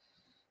all.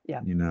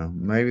 Yeah.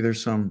 Maybe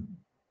there's some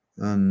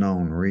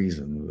unknown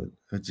reason,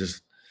 but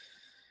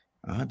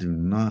I do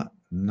not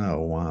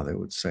know why they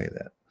would say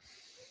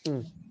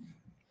that.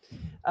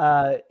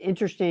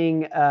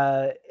 Interesting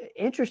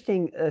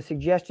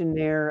suggestion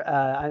there.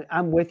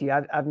 I'm with you.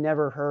 I've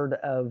never heard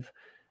of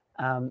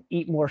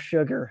eat more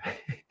sugar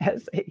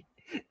as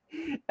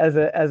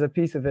a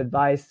piece of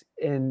advice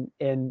in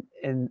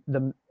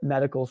the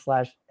medical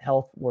 /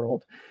 health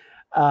world.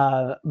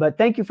 But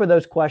thank you for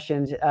those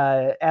questions.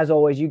 As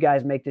always, you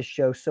guys make this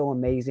show so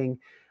amazing.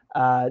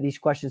 These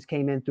questions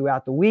came in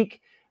throughout the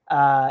week,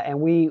 and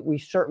we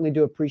certainly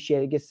do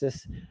appreciate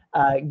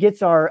it.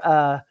 Gets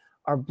our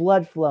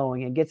blood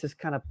flowing and gets us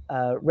kind of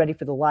ready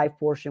for the live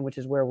portion, which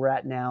is where we're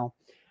at now.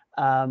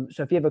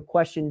 So if you have a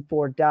question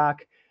for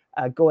Doc,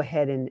 go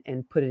ahead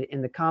and put it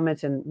in the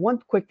comments. And one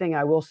quick thing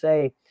I will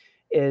say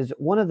is,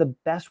 one of the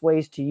best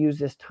ways to use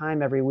this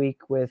time every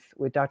week with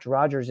Dr.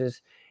 Rogers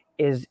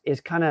is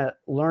kind of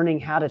learning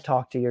how to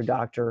talk to your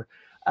doctor,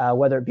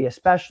 whether it be a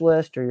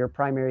specialist or your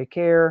primary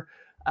care,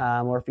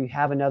 or if you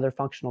have another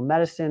functional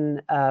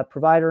medicine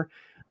provider.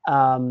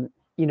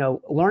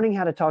 Learning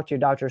how to talk to your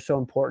doctor is so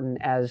important,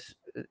 as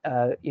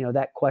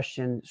that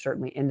question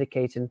certainly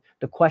indicates, and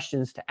the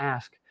questions to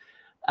ask.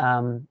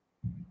 All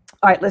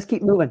right, let's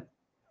keep moving.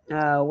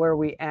 Where are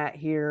we at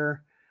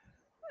here?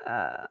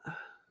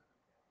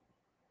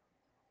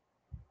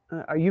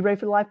 Are you ready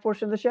for the live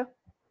portion of the show?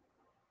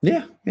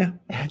 Yeah.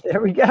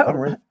 There we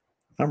go.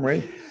 I'm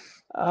ready.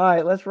 All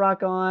right, let's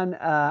rock on.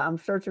 I'm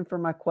searching for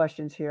my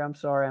questions here. I'm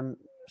sorry, I'm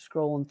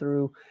scrolling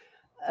through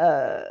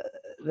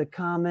the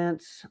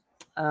comments.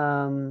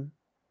 Let's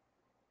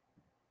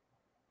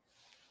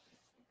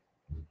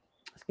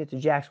get to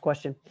Jack's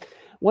question.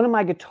 One of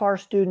my guitar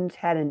students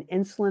had an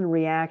insulin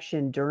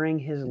reaction during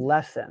his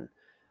lesson.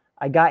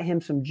 I got him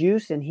some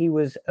juice and he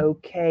was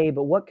okay,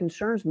 but what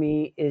concerns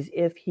me is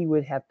if he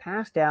would have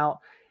passed out,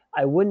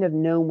 I wouldn't have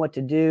known what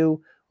to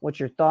do. What's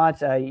your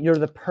thoughts? You're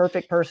the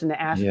perfect person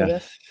to ask for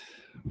this.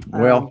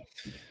 Well,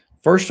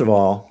 first of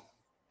all,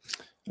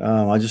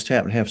 I just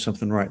happen to have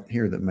something right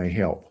here that may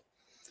help.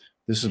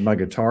 This is my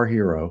Guitar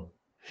Hero.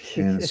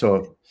 And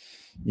so,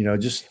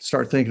 just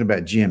start thinking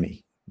about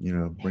Jimmy,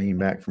 bring him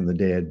back from the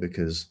dead,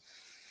 because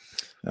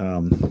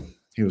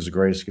he was the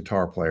greatest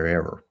guitar player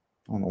ever.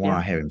 I don't know why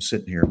I have him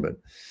sitting here, but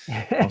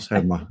I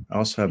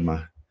also have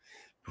my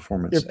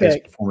performance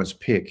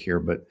pick here.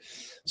 But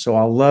so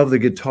I love the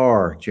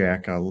guitar,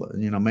 Jack.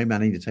 Maybe I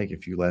need to take a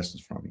few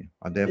lessons from you.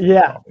 I definitely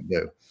probably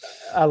do.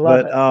 I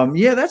love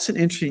it. That's an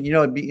interesting.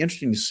 It'd be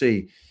interesting to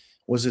see.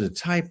 Was it a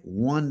type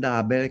 1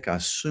 diabetic? I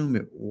assume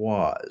it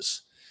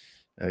was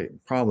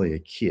probably a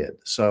kid.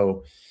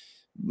 So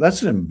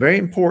that's a very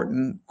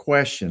important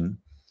question,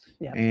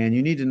 Yeah. and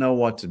you need to know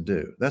what to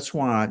do. That's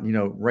why,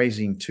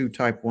 raising 2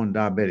 type 1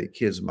 diabetic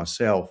kids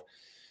myself,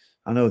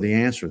 I know the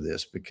answer to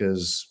this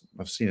because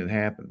I've seen it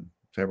happen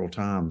several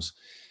times.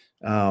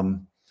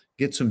 Um,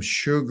 get some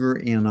sugar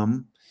in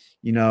them.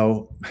 You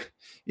know,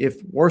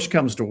 if worse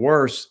comes to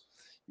worse,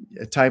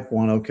 type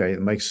 1, okay,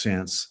 it makes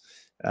sense.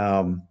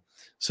 Um,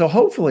 so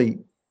hopefully,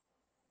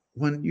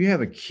 when you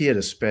have a kid,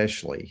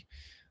 especially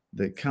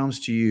that comes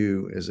to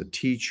you as a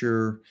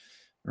teacher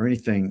or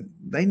anything,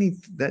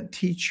 that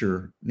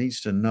teacher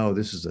needs to know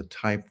this is a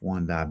type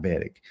 1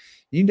 diabetic.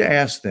 You need to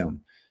ask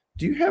them,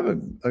 do you have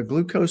a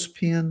glucose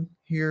pen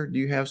here? Do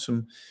you have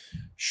some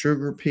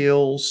sugar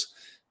pills?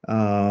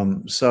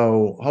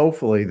 So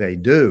hopefully they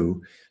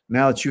do.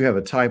 Now that you have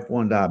a type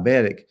 1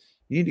 diabetic,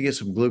 you need to get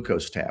some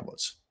glucose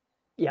tablets.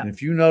 Yeah. And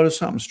if you notice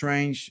something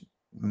strange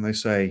and they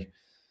say,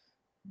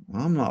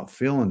 I'm not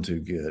feeling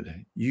too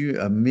good, you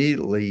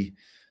immediately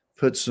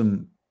put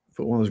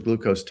one of those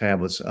glucose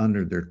tablets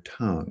under their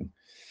tongue.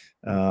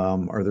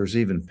 Or there's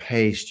even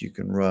paste you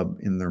can rub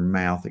in their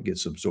mouth that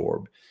gets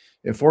absorbed.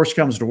 If worse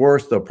comes to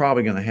worse, they're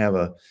probably going to have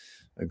a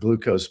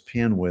glucose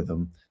pen with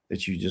them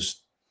that you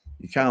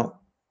kind of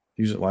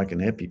use it like an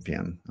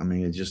EpiPen. I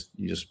mean, you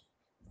just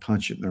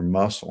punch it in their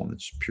muscle and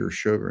it's pure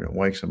sugar and it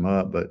wakes them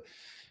up. But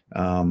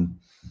um,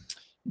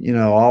 I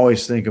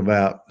always think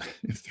about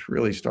if they're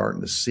really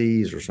starting to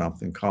seize or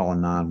something,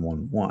 calling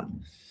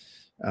 911.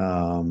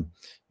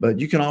 But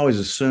you can always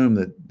assume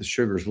that the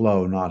sugar's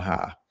low, not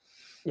high.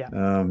 Yeah.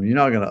 You're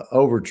not going to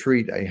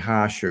overtreat a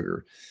high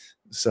sugar.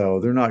 So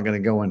they're not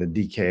going to go into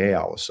DKA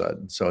all of a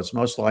sudden. So it's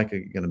most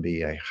likely going to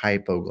be a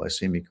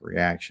hypoglycemic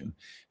reaction.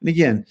 And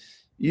again,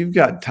 you've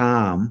got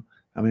time.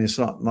 I mean, it's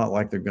not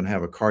like they're going to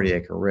have a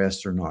cardiac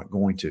arrest. They're not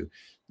going to.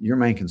 Your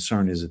main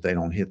concern is that they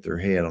don't hit their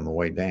head on the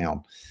way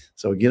down.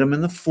 So get them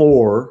in the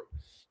floor.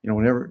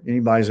 Whenever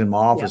anybody's in my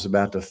office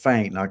about to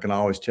faint, and I can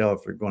always tell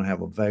if they're going to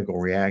have a vagal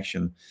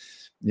reaction,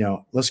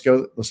 let's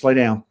lay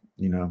down.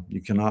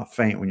 You cannot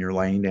faint when you're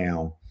laying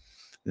down.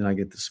 Then I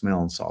get the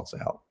smelling salts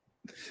out.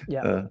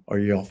 Yeah. Or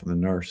you offer the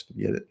nurse to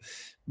get it.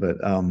 But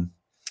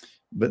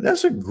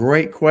that's a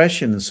great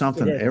question and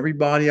something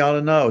everybody ought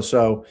to know.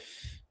 So,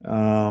 they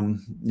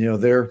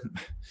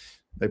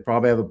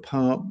probably have a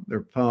pump.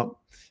 They're pumped.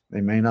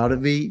 They may not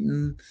have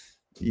eaten.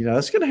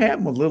 That's going to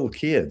happen with little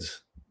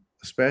kids,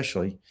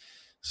 especially.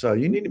 So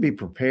you need to be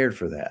prepared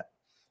for that.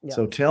 Yeah.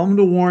 So tell them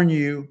to warn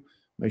you.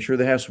 Make sure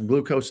they have some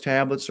glucose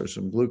tablets or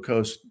some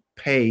glucose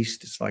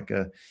paste. It's like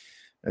a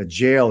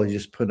gel you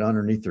just put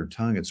underneath their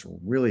tongue. It's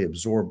really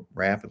absorbed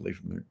rapidly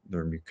from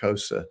their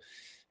mucosa,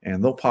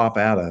 and they'll pop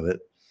out of it.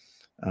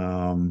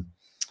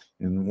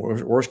 And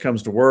worse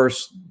comes to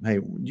worse, hey,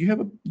 you have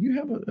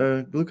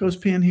a glucose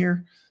pen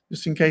here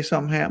just in case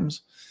something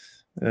happens?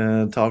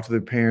 Talk to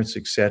their parents,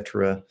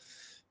 etc.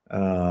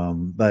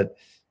 But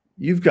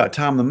you've got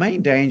time. The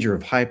main danger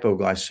of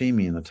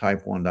hypoglycemia in a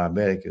type 1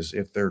 diabetic is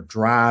if they're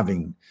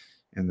driving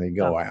and they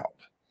go out.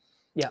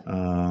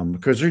 Yeah.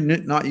 Because they're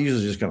not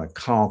usually just going to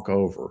conk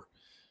over.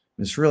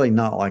 It's really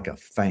not like a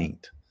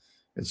faint.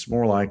 It's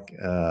more like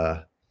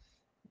a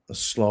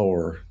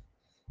slower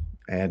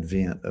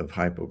advent of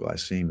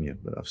hypoglycemia,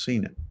 but I've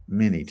seen it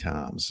many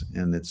times,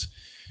 and it's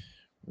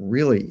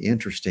really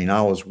interesting.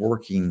 I was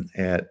working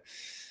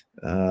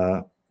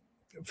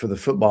for the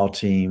football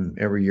team.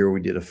 Every year we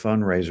did a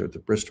fundraiser at the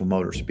Bristol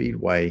Motor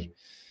Speedway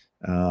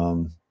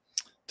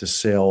to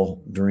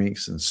sell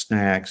drinks and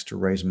snacks to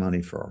raise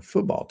money for our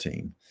football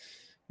team.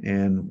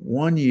 And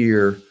one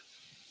year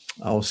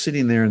I was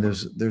sitting there, and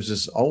there's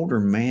this older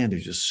man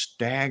who's just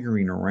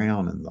staggering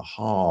around in the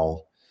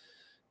hall.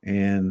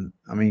 And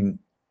I mean,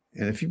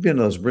 and if you've been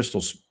to those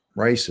Bristol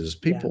races,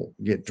 people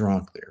get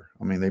drunk there.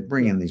 I mean, they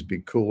bring in these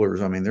big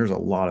coolers. I mean, there's a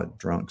lot of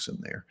drunks in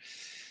there.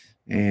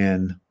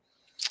 And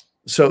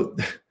so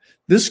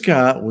this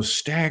guy was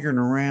staggering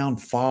around,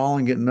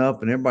 falling, getting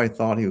up, and everybody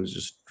thought he was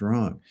just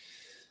drunk.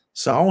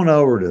 So I went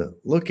over to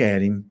look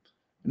at him,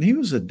 and he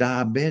was a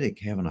diabetic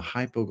having a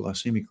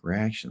hypoglycemic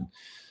reaction.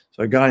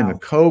 So I got him a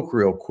Coke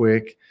real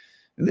quick.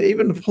 And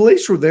even the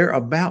police were there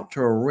about to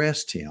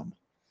arrest him.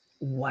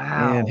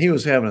 Wow. And he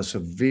was having a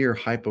severe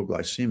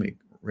hypoglycemic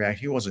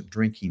reaction. He wasn't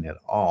drinking at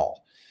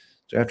all.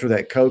 So after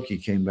that Coke, he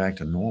came back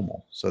to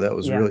normal. So that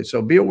was really,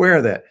 so be aware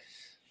of that.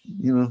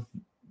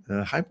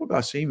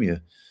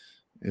 Hypoglycemia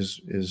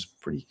is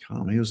pretty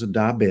common. He was a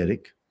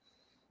diabetic.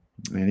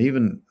 And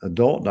even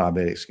adult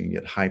diabetics can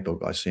get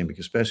hypoglycemic,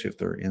 especially if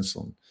they're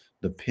insulin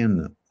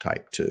dependent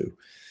type 2.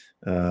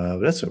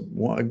 That's a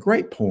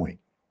great point.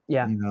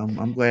 Yeah.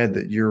 I'm glad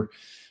that you're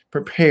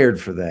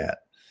prepared for that.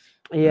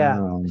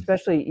 Yeah.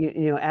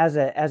 Especially, as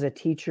a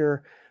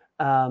teacher,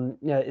 that's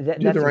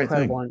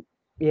incredible. Thing.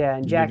 Yeah.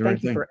 And Jack,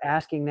 thank you for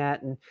asking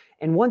that.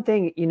 And one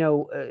thing,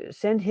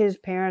 send his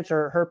parents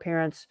or her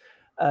parents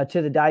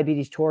to the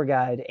diabetes tour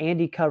guide.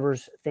 Andy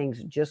covers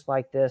things just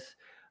like this.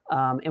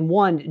 And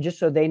one, just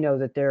so they know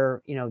that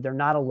they're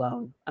not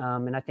alone.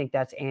 And I think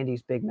that's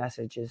Andy's big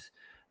message is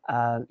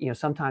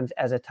Sometimes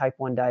as a type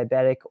 1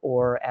 diabetic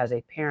or as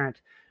a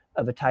parent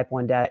of a type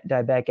 1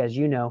 diabetic, as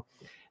you know,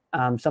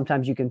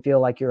 sometimes you can feel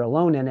like you're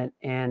alone in it,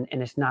 and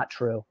it's not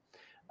true.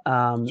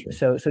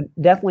 So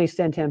definitely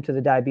send him to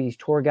the diabetes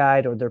tour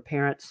guide or their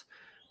parents,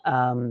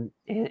 and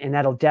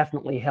that'll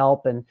definitely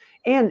help.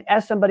 And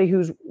as somebody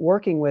who's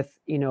working with,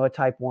 a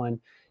type 1,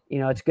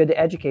 it's good to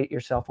educate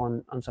yourself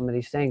on some of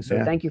these things.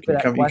 So thank you for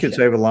that question. You could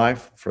save a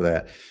life for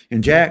that.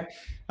 And Jack,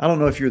 I don't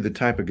know if you're the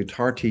type of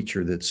guitar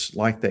teacher that's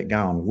like that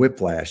guy on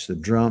Whiplash, the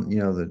drum,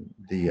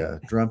 the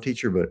drum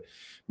teacher, but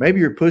maybe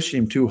you're pushing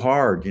him too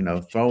hard,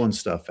 throwing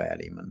stuff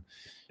at him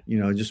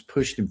and, just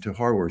pushing him too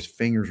hard where his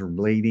fingers are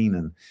bleeding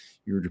and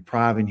you're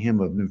depriving him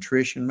of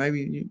nutrition.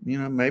 Maybe,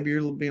 maybe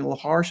you're being a little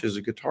harsh as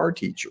a guitar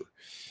teacher.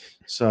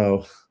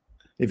 So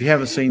if you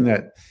haven't seen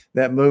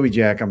that movie,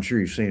 Jack, I'm sure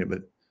you've seen it,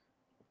 but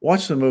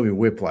watch the movie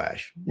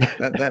Whiplash.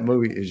 That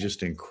movie is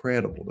just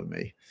incredible to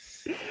me.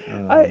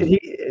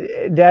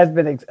 Dad's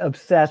been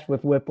obsessed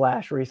with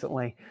Whiplash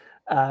recently.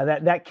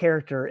 That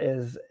character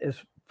is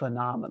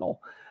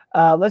phenomenal.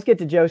 Let's get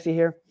to Josie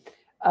here.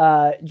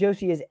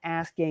 Josie is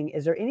asking,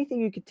 is there anything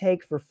you could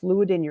take for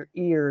fluid in your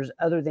ears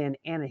other than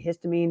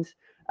antihistamines?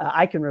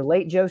 I can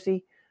relate,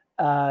 Josie.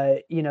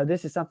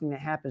 This is something that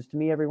happens to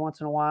me every once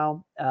in a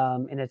while,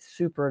 and it's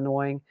super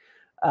annoying.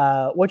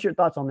 What's your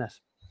thoughts on this?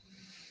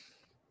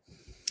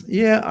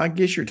 Yeah, I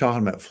guess you're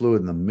talking about fluid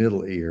in the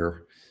middle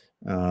ear,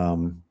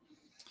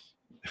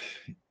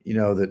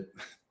 that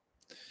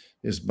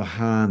is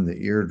behind the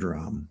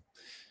eardrum,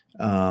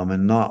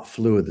 and not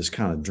fluid that's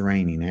kind of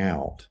draining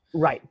out.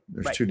 Right.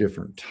 There's two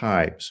different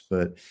types,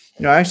 but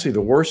actually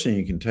the worst thing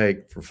you can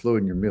take for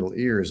fluid in your middle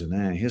ear is an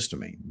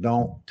antihistamine.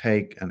 Don't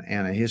take an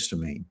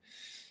antihistamine.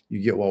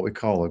 You get what we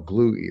call a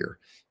glue ear.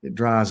 It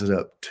dries it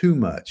up too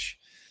much.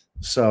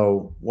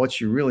 So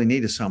what you really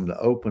need is something to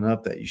open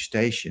up that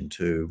eustachian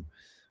tube,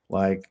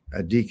 like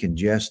a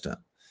decongestant,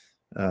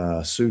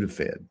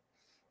 Sudafed.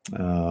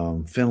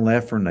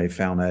 Phenylephrine, they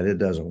found that it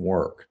doesn't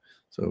work.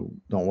 So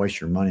don't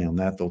waste your money on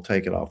that. They'll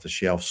take it off the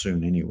shelf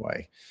soon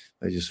anyway.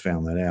 They just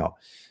found that out.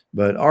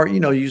 But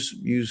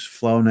use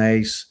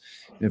Flonase.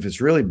 And if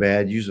it's really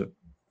bad, use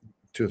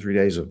 2 or 3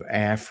 days of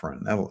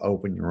Afrin. That'll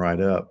open you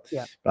right up.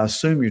 Yeah. But I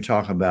assume you're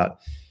talking about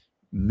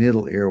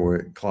middle ear where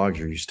it clogs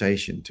your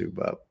eustachian tube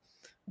up.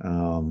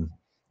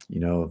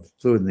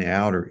 Fluid in the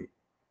outer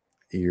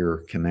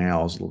ear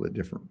canal is a little bit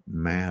different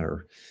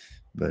matter.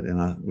 But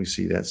we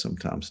see that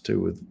sometimes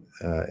too with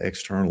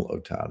external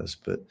otitis.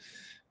 But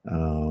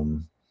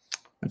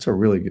that's a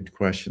really good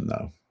question,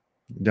 though.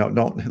 Don't.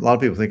 A lot of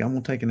people think I'm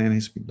going to take an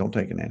antihistamine. Don't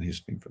take an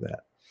antihistamine for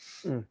that.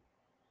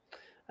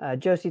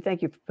 Josie,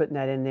 thank you for putting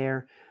that in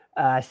there.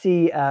 I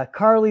see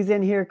Carly's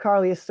in here.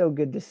 Carly, it's so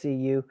good to see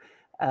you.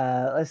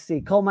 Let's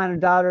see, coal miner's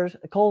daughter.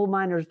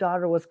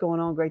 What's going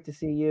on? Great to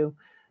see you.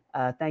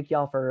 Thank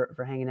y'all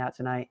for hanging out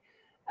tonight.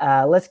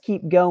 Let's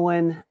keep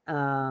going.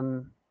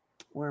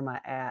 Where am I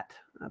at?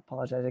 I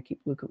apologize. I keep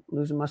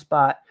losing my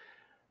spot.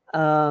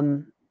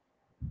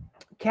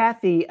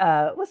 Kathy,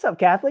 what's up,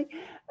 Kathy?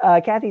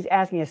 Kathy's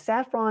asking, is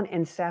saffron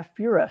and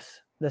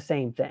saffurus the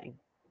same thing?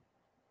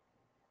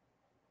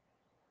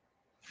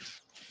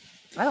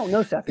 I don't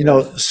know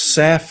saffurus.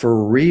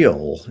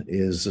 Saffariel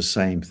is the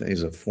same thing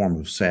as a form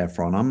of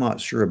saffron. I'm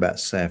not sure about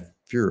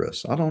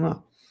saffurus. I don't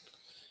know.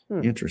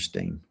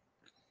 Interesting.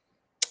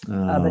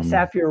 But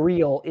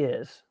saffariel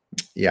is.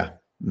 Yeah.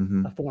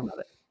 A form of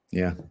it.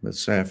 Yeah, but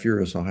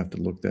saffurus, I'll have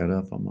to look that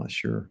up. I'm not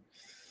sure.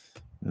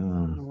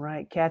 All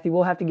right, Kathy,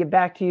 we'll have to get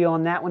back to you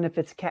on that one if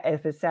it's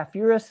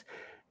saffurus.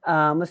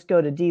 Let's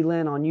go to D.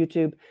 Lynn on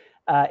YouTube.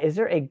 Is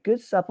there a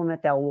good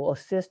supplement that will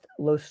assist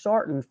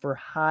losartan for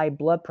high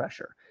blood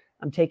pressure?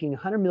 I'm taking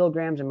 100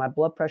 milligrams and my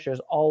blood pressure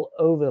is all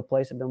over the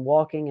place. I've been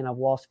walking and I've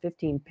lost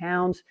 15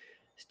 pounds.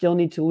 Still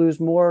need to lose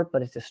more,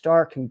 but it's a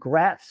start.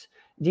 Congrats,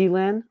 D.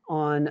 Lynn,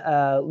 on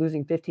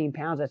losing 15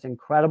 pounds. That's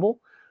incredible.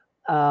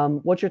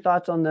 What's your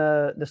thoughts on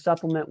the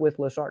supplement with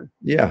losartan?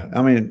 Yeah,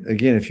 I mean,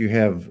 again, if you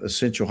have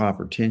essential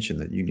hypertension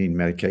that you need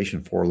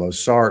medication for,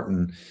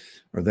 losartan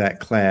or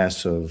that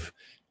class of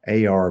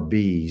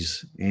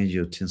ARBs,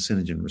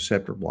 angiotensinogen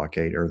receptor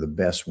blockade, are the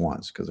best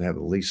ones because they have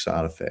the least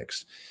side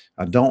effects.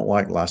 I don't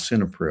like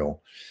lisinopril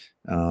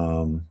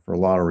for a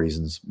lot of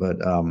reasons, but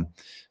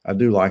I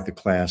do like the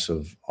class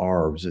of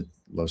ARBs.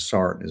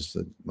 Losartan is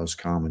the most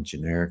common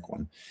generic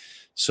one.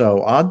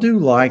 So I do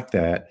like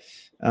that.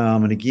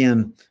 And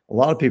again, a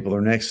lot of people,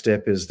 their next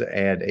step is to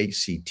add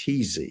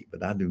HCTZ,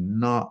 but I do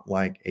not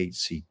like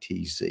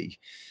HCTZ,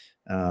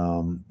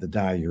 the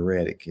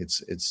diuretic.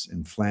 It's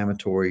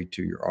inflammatory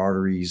to your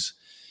arteries.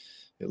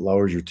 It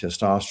lowers your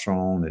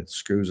testosterone. It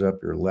screws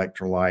up your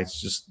electrolytes.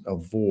 Just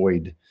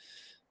avoid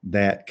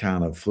that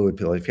kind of fluid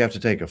pill. If you have to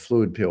take a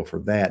fluid pill for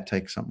that,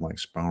 take something like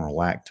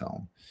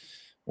spironolactone,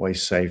 way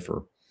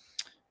safer.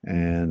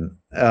 And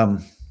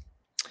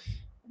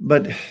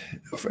but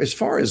as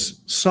far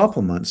as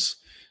supplements,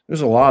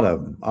 there's a lot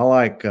of them. I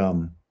like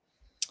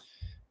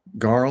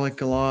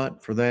garlic a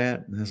lot for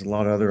that. There's a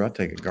lot of other. I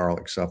take a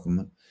garlic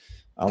supplement.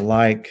 I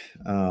like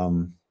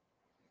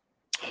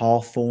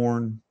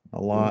hawthorn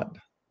a lot.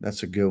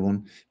 That's a good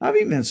one. I've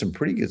even had some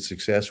pretty good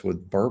success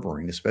with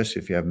berberine,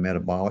 especially if you have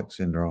metabolic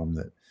syndrome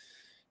that,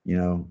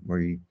 where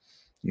you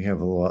have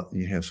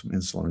you have some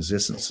insulin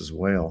resistance as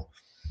well.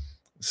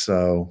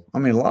 So, I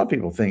mean, a lot of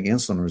people think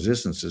insulin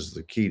resistance is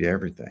the key to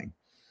everything.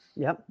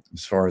 Yep.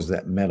 As far as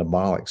that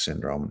metabolic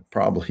syndrome, it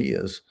probably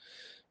is.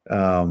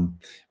 But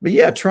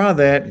yeah, try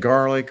that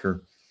garlic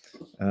or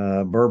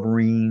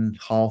berberine,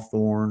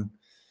 hawthorn,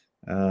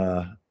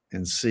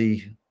 and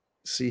see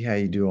how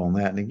you do on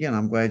that. And again,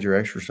 I'm glad you're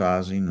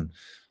exercising and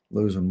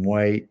losing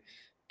weight.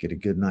 Get a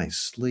good night's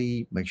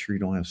sleep. Make sure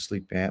you don't have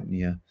sleep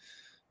apnea.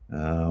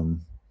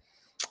 And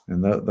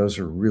those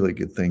are really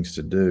good things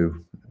to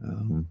do.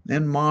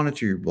 And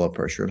monitor your blood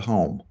pressure at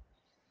home.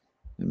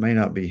 It may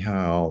not be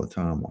high all the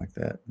time like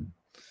that.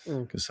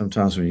 Because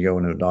sometimes when you go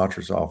into a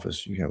doctor's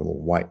office, you have a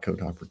little white coat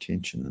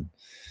hypertension, and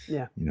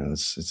yeah,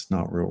 it's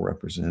not real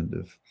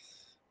representative.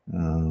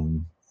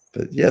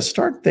 But yeah,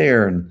 start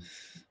there and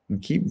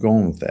keep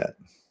going with that.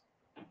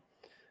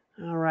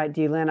 All right,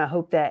 D-Lynn, I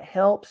hope that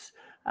helps.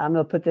 I'm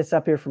going to put this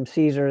up here from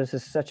Caesar. This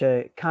is such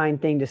a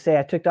kind thing to say.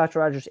 I took Dr.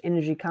 Rogers'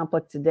 Energy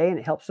Complex today, and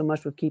it helped so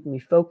much with keeping me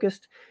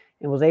focused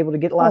and was able to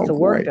get lots of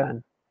work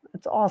done.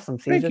 That's awesome,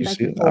 Caesar. Thank you,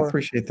 Caesar. I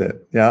appreciate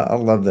that. Yeah, I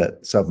love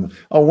that supplement.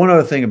 Oh, one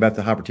other thing about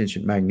the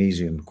hypertension,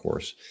 magnesium, of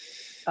course.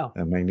 Oh.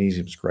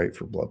 Magnesium is great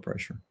for blood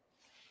pressure,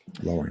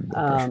 lowering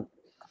blood pressure.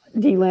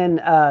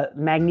 D-Lynn,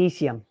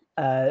 magnesium.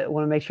 I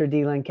want to make sure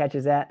D-Lynn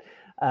catches that.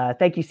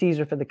 Thank you,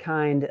 Caesar, for the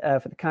kind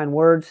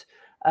words.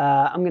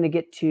 I'm going to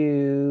get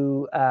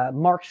to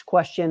Mark's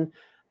question.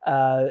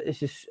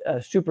 This is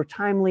super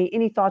timely.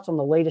 Any thoughts on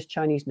the latest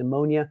Chinese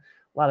pneumonia?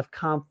 A lot of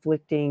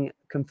conflicting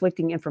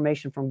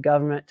information from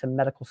government to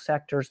medical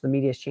sectors. The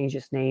media has changed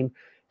its name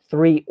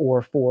 3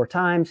 or 4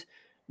 times.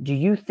 Do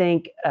you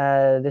think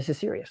this is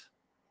serious?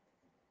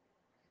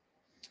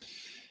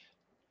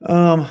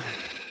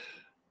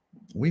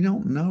 We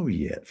don't know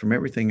yet. From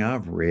everything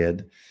I've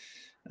read,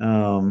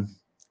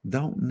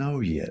 don't know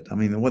yet. I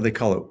mean, what they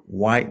call it,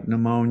 white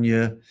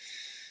pneumonia,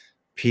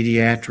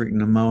 pediatric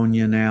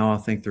pneumonia now, I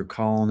think they're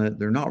calling it.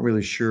 They're not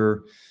really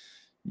sure.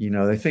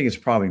 They think it's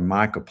probably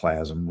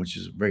mycoplasma, which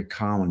is a very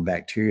common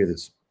bacteria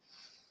that's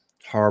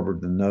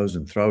harbored in the nose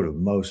and throat of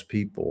most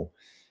people.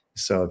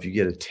 So if you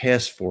get a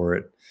test for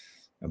it,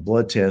 a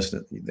blood test,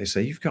 they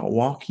say, you've got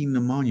walking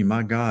pneumonia.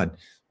 My God.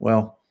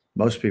 Well,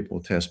 most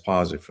people test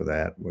positive for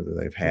that, whether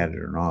they've had it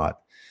or not.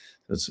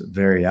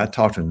 I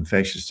talked to an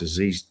infectious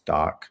disease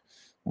doc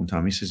one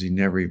time. He says he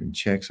never even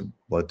checks a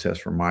blood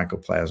test for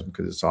mycoplasma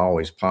because it's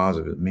always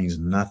positive. It means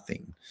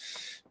nothing.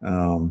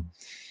 So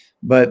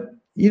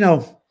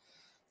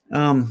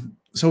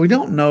we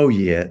don't know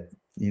yet.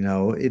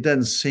 It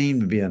doesn't seem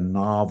to be a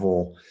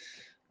novel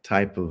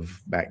type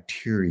of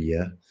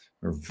bacteria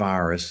or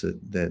virus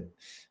that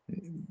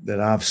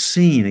I've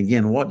seen.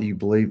 Again, what do you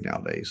believe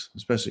nowadays,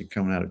 especially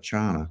coming out of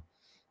China?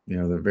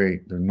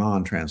 They're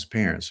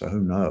non-transparent, so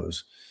who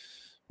knows?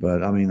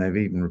 But I mean, they've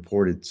even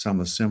reported some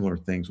of the similar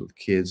things with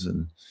kids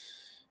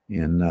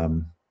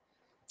in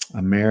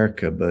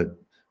America. But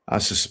I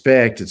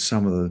suspect it's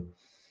some of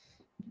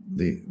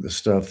the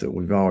stuff that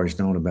we've always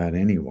known about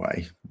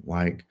anyway,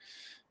 like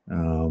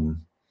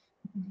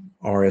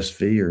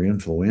RSV or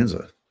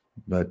influenza.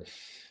 But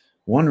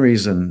one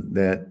reason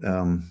that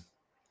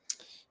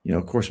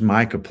of course,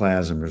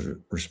 mycoplasma is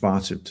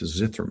responsive to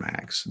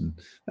Zithromax. And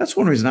that's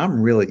one reason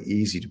I'm really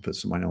easy to put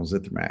somebody on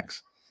Zithromax.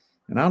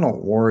 And I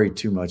don't worry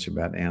too much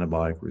about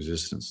antibiotic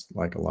resistance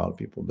like a lot of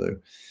people do.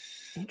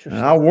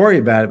 Interesting. I worry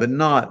about it, but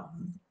not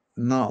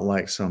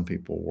like some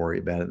people worry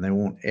about it. And they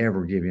won't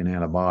ever give you an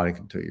antibiotic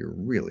until you're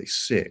really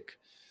sick.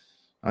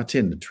 I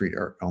tend to treat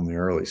on the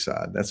early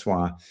side. That's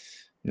why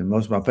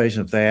most of my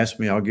patients, if they ask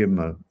me, I'll give them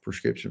a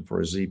prescription for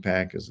a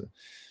Z-Pack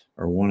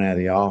or one out of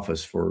the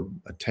office for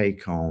a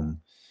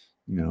take-home.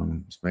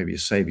 Maybe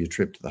save you a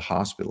trip to the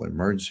hospital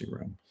emergency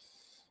room.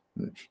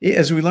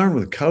 As we learned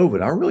with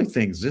COVID, I really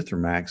think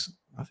Zithromax,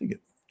 I think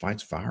it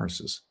fights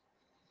viruses.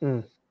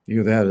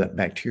 That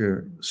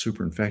bacteria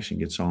superinfection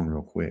gets on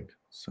real quick.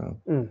 So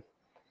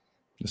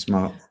that's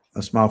my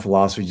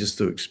philosophy, just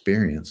through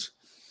experience.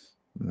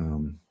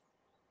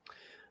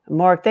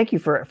 Mark, thank you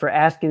for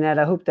asking that.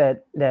 I hope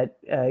that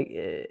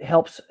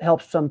helps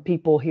some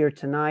people here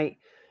tonight.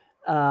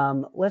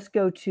 Let's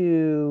go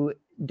to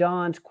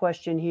Don's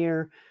question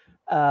here.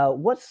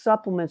 What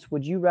supplements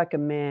would you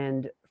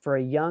recommend for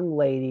a young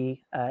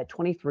lady at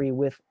 23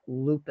 with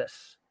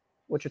lupus?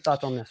 What's your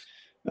thoughts on this?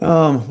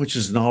 Which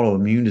is an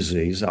autoimmune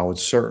disease. I would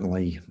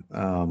certainly,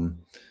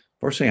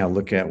 first thing I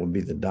look at would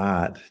be the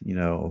diet,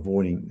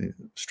 avoiding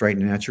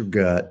straightening out your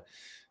gut,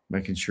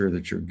 making sure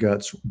that your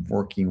gut's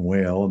working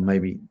well, and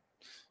maybe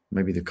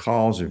the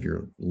cause of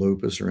your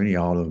lupus or any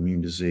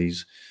autoimmune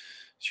disease,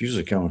 it's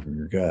usually coming from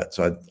your gut.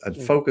 So I'd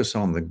focus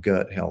on the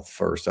gut health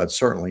first. I'd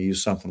certainly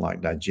use something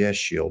like Digest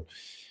Shield,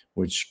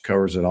 which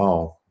covers it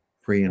all: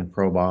 pre and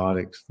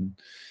probiotics,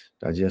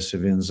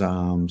 digestive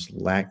enzymes,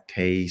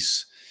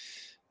 lactase,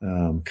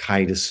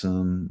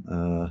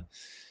 chitosan.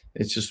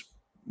 It just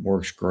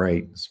works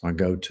great. It's my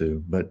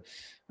go-to. But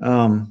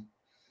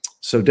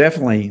so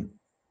definitely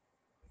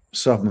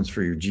supplements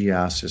for your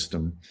GI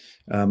system.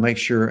 Make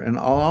sure, and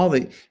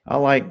I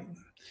like,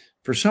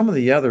 for some of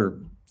the other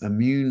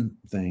immune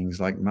things,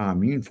 like my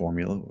immune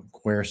formula,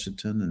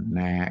 quercetin and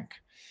NAC,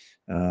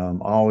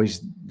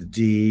 always the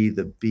D,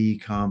 the B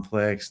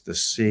complex, the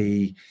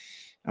C.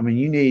 I mean,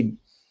 you need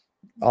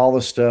all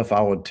the stuff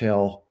I would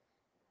tell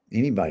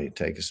anybody to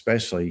take,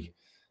 especially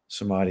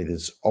somebody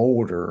that's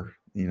older.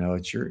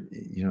 At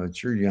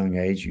your young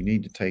age, you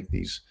need to take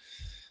these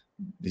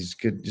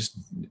good, just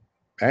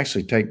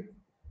actually take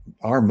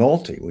our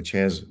multi, which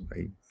has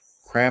a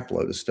crap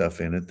load of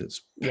stuff in it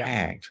that's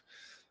packed.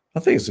 I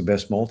think it's the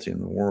best multi in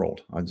the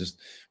world.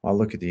 I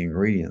look at the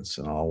ingredients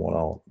and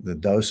all the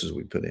doses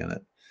we put in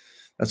it.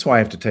 That's why I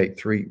have to take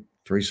three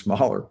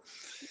smaller,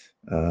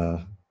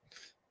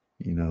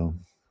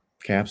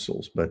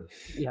 capsules. But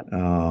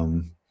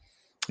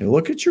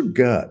look at your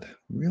gut.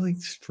 Really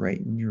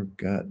straighten your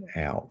gut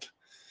out.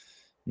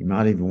 You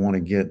might even want to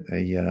get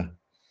a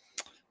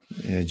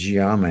GI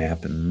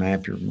map and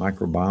map your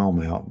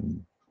microbiome out,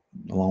 and,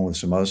 along with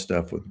some other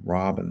stuff with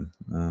Robin.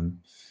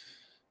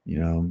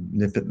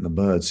 Nip it in the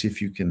bud. See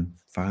if you can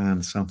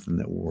find something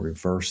that will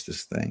reverse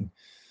this thing.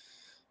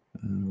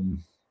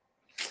 And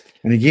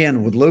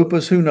again, with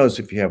lupus, who knows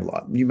if you have a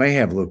lot? You may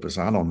have lupus.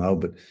 I don't know,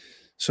 but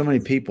so many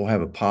people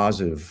have a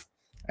positive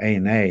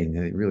ANA and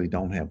they really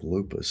don't have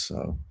lupus.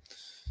 So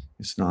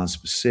it's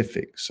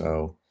non-specific.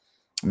 So,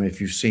 I mean,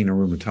 if you've seen a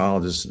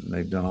rheumatologist and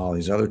they've done all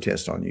these other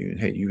tests on you, and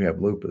hey, you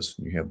have lupus,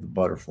 and you have the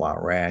butterfly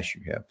rash,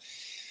 you have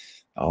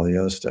all the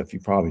other stuff,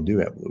 you probably do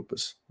have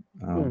lupus.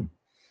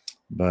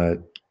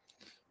 But,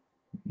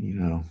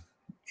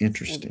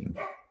 interesting.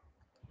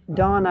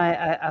 Don,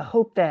 I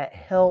hope that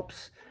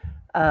helps.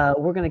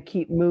 We're going to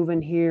keep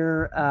moving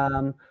here.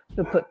 I'm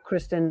going to put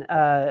Kristen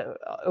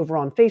over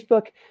on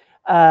Facebook.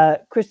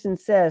 Kristen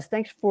says,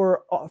 thanks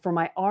for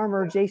my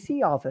Armor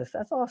JC office.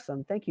 That's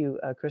awesome. Thank you,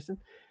 Kristen.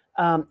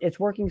 It's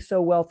working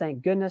so well,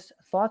 thank goodness.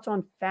 Thoughts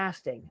on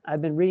fasting?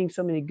 I've been reading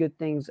so many good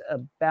things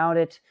about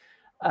it.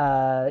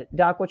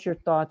 Doc, what's your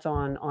thoughts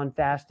on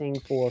fasting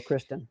for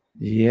Kristen?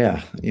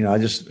 Yeah, I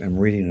just am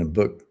reading a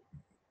book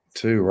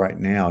too right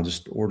now. I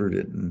just ordered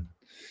it and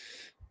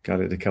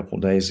got it a couple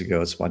of days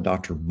ago. It's by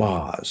Dr.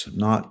 Boz,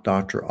 not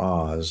Dr.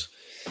 Oz,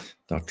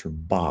 Dr.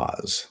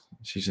 Boz.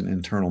 She's an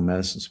internal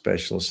medicine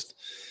specialist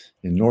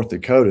in North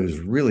Dakota who's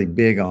really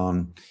big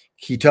on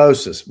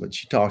ketosis, but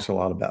she talks a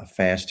lot about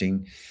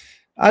fasting.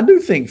 I do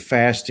think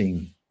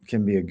fasting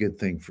can be a good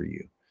thing for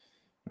you.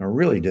 I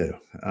really do.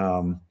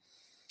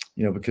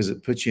 Because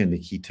it puts you into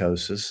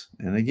ketosis.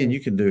 And again, you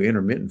can do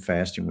intermittent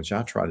fasting, which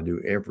I try to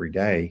do every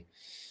day.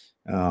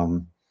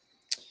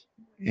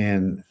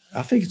 And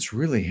I think it's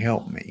really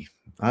helped me.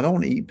 I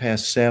don't eat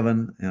past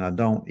 7 and I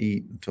don't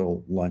eat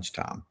until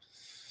lunchtime.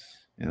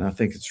 And I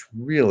think it's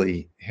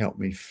really helped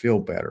me feel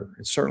better.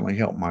 It certainly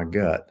helped my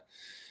gut,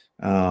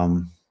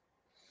 along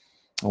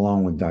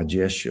with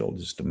digestion,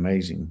 just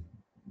amazing,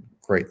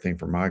 great thing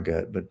for my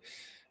gut. But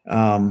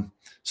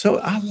so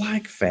I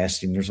like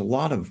fasting. There's a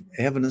lot of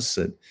evidence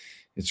that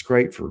it's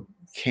great for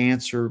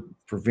cancer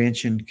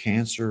prevention,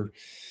 cancer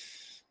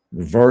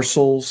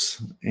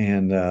reversals.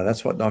 And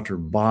that's what Dr.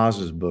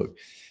 Boz's book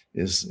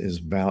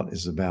is about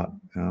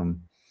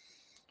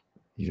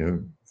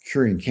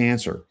curing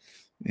cancer.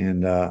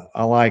 And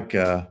I like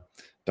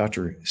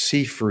Dr.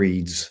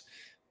 Seyfried's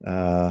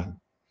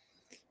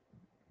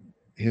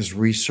his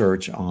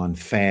research on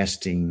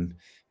fasting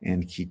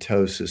and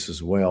ketosis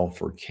as well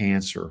for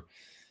cancer.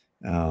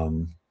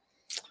 And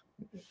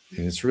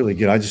it's really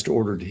good. I just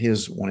ordered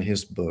one of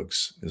his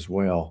books as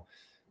well.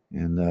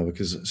 And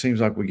because it seems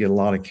like we get a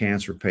lot of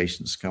cancer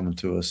patients coming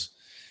to us,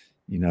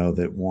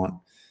 that want,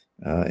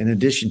 in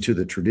addition to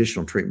the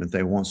traditional treatment,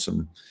 they want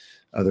some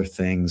other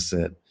things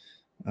that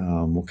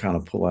will kind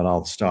of pull out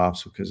all the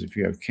stops, because if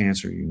you have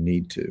cancer, you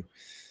need to.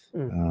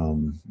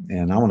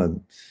 And I want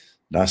to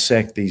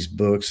dissect these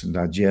books and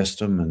digest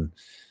them and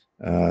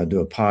do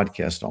a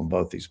podcast on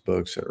both these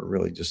books that are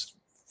really just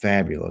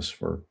fabulous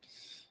for,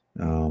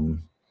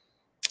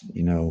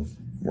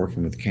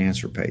 working with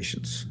cancer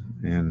patients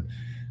and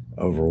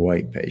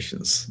overweight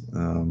patients.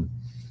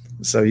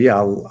 So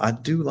yeah, I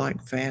do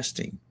like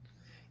fasting.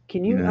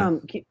 Can you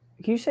can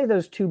you say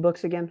those 2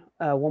 books again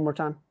one more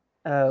time?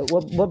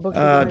 What books?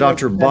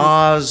 Dr.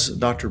 Boz.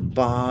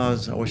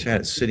 I wish I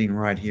had it sitting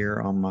right here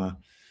on my.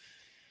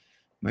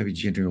 Maybe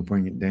Ginger will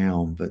bring it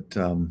down, but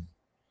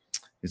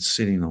it's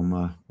sitting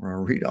on where I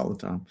read all the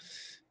time.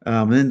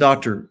 And then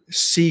Dr.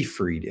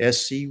 Seyfried,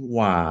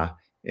 Seyfried.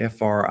 And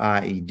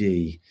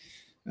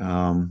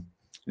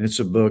it's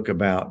a book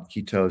about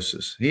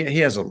ketosis. He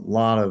has a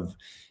lot of,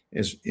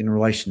 in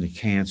relation to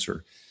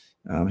cancer.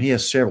 He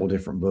has several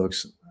different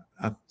books.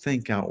 I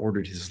think I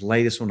ordered his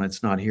latest one.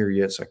 It's not here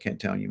yet, so I can't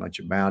tell you much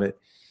about it.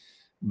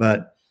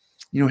 But,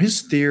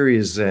 his theory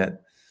is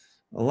that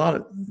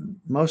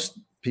most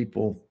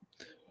people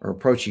are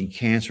approaching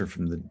cancer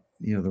from the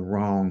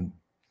wrong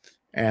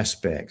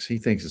aspects. He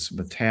thinks it's a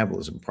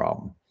metabolism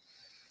problem.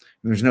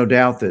 And there's no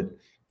doubt that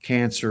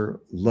cancer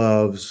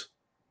loves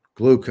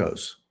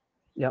glucose,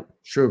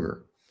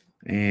 sugar,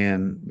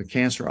 and the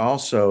cancer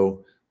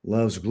also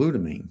loves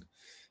glutamine.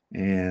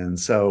 And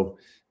so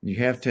you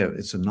have to have,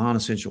 it's a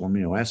non-essential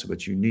amino acid,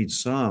 but you need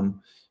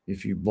some.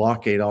 If you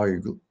blockade all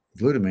your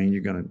glutamine,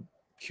 you're going to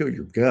kill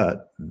your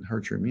gut and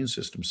hurt your immune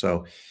system.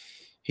 So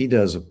he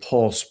does a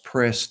pulse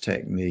press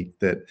technique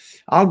that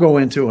I'll go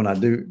into when I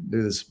do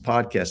this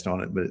podcast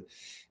on it, but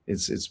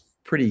it's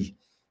pretty,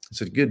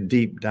 it's a good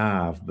deep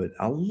dive. But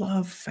I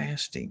love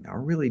fasting. I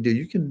really do.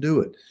 You can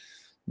do it.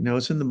 You know,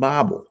 it's in the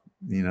Bible.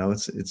 You know,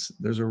 it's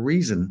there's a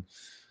reason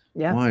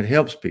why it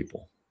helps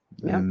people.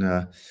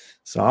 And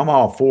so I'm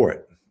all for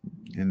it.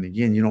 And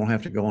again, you don't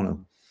have to go on a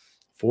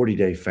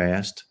 40-day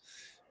fast.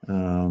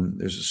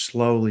 There's a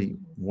slowly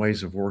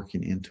ways of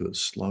working into it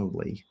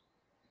slowly.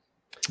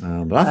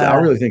 But I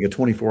really think a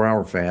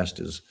 24-hour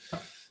fast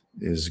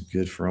is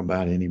good for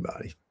about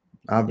anybody.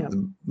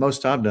 The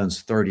most I've done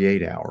is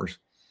 38 hours.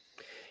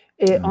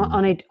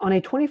 On a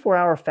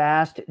 24-hour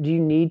fast, do you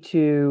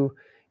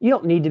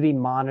don't need to be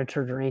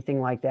monitored or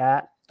anything like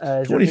that?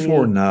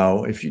 24,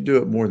 no. If you do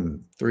it more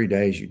than 3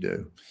 days, you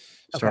do.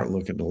 Start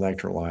looking at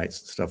electrolytes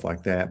and stuff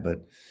like that.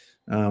 But,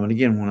 and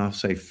again, when I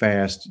say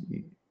fast,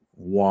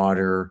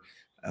 water,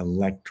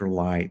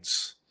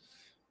 electrolytes,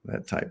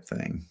 that type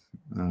thing.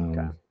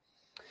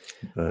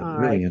 But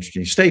really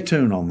interesting. Stay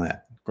tuned on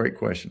that. Great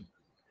question.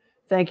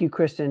 Thank you,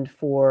 Kristen,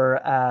 for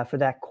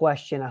that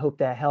question. I hope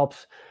that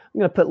helps. I'm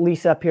going to put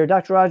Lisa up here.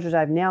 Dr. Rogers,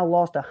 I've now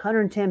lost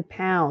 110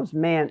 pounds.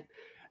 Man,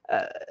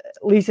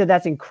 Lisa,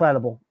 that's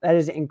incredible. That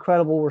is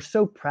incredible. We're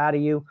so proud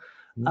of you.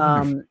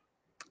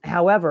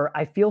 However,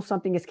 I feel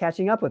something is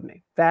catching up with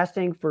me.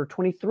 Fasting for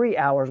 23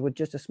 hours with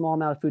just a small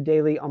amount of food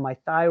daily on my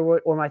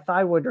thyroid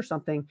or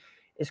something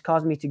is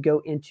causing me to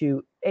go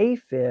into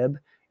AFib,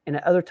 and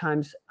at other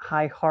times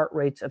high heart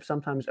rates of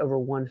sometimes over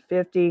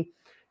 150,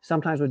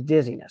 sometimes with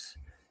dizziness.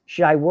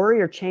 Should I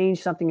worry or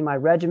change something in my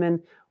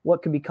regimen?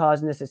 What could be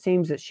causing this? It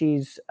seems that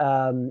she's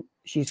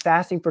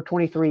fasting for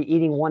 23,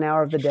 eating 1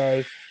 hour of the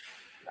day,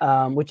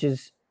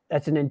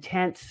 that's an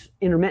intense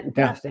intermittent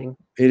fasting.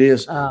 It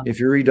is. If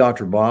you read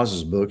Dr.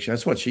 Boz's book,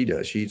 that's what she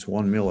does. She eats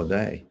 1 meal a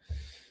day.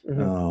 You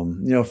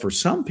know, for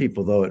some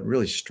people, though, it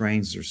really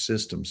strains their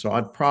system. So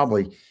I'd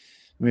probably,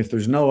 if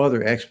there's no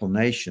other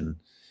explanation,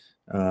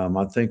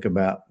 I'd think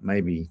about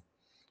maybe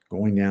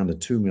going down to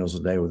 2 meals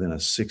a day within a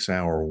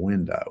 6-hour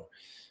window.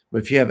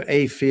 But if you have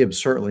AFib,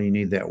 certainly you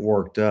need that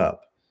worked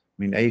up.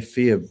 I mean,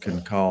 AFib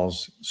can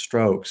cause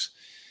strokes.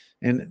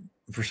 And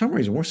for some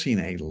reason, we're seeing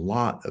a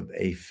lot of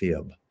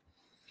AFib.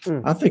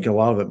 I think a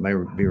lot of it may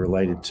be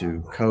related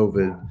to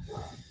COVID,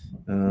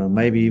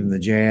 maybe even the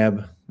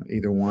jab,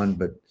 either one.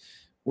 But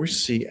we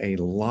see a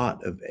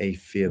lot of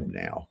AFib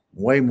now,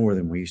 way more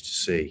than we used to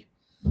see.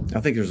 I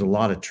think there's a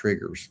lot of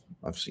triggers.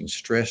 I've seen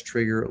stress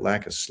trigger,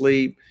 lack of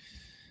sleep.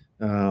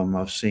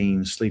 I've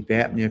seen sleep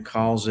apnea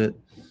cause it,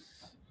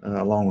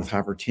 along with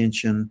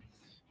hypertension.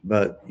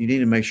 But you need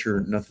to make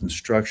sure nothing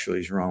structurally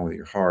is wrong with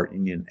your heart. You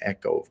need an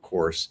echo, of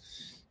course.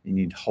 You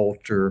need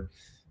Holter,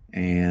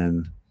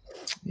 and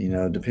you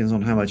know, it depends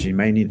on how much. You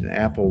may need an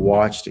Apple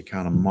Watch to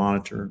kind of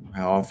monitor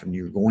how often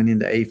you're going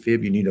into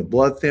AFib. You need a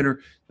blood thinner.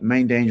 The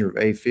main danger of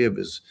AFib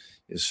is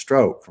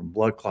stroke from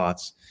blood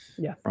clots,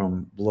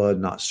 from blood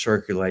not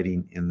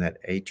circulating in that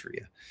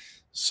atria.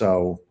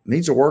 So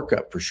needs a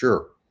workup for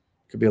sure.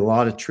 Could be a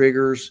lot of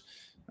triggers,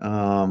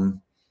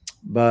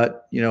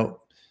 but you know,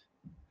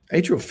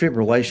 atrial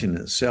fibrillation in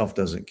itself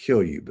doesn't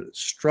kill you, but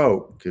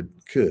stroke could.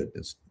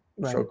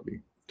 Stroke could be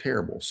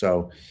terrible.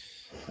 So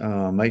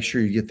make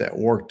sure you get that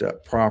worked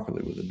up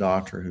properly with a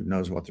doctor who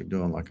knows what they're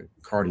doing, like a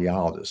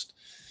cardiologist.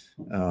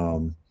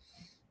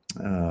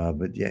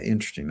 But yeah,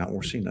 interesting. Now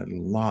we're seeing a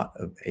lot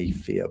of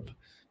AFib.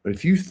 But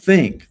if you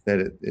think that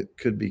it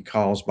could be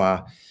caused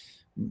by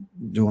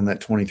doing that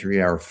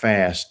 23-hour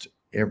fast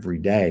every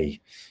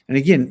day, and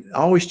again,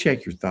 always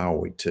check your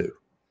thyroid too.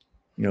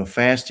 You know,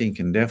 fasting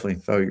can definitely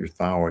throw your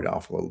thyroid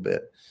off a little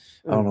bit.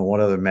 I don't know what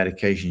other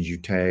medications you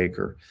take,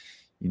 or,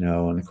 you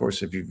know, and of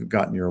course, if you've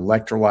gotten your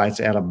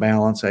electrolytes out of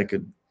balance, that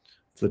could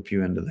flip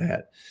you into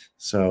that.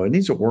 So it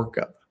needs a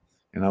workup.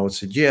 And I would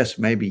suggest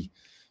maybe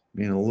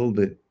being a little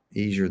bit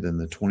easier than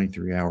the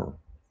 23-hour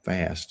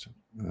fast,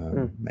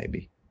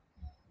 maybe.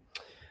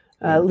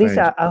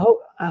 Lisa,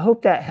 I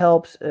hope that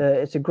helps.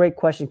 It's a great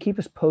question. Keep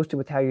us posted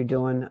with how you're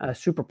doing.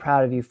 Super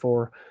proud of you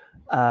for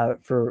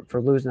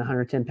losing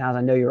 110 pounds.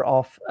 I know you're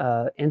off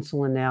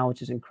insulin now,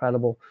 which is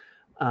incredible.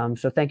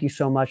 So thank you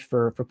so much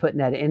for putting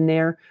that in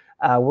there.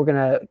 We're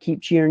gonna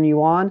keep cheering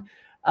you on,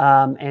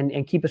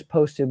 and keep us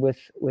posted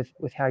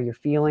with how you're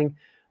feeling.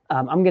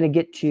 I'm gonna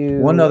get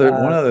to one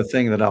other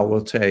thing that I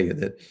will tell you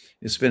that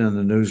it's been in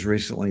the news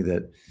recently,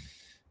 that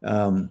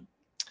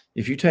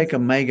if you take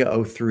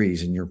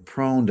omega-3s and you're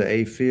prone to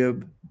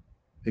AFib,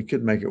 it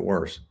could make it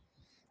worse.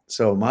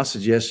 So my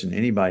suggestion to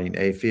anybody in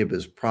AFib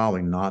is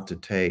probably not to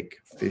take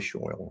fish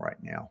oil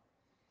right now.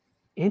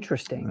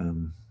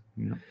 Interesting.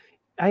 You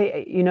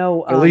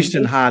know, at least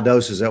in high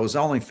doses. That was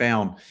only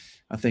found,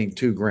 I think,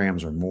 2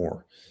 grams or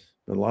more.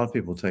 But a lot of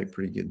people take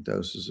pretty good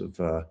doses of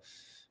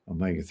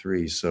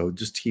omega-3s. So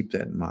just keep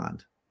that in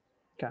mind.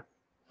 Okay.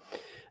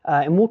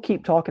 And we'll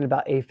keep talking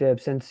about AFib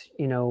since,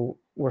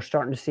 we're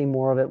starting to see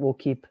more of it. We'll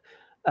keep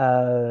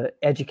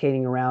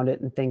educating around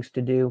it and things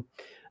to do.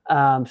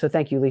 So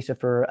thank you, Lisa,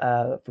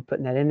 for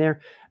putting that in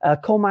there.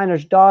 Coal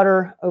miner's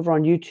daughter over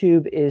on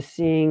YouTube is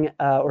seeing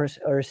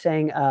or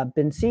saying,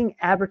 been seeing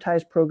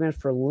advertised programs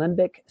for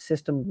limbic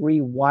system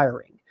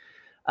rewiring.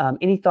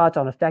 Any thoughts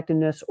on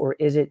effectiveness, or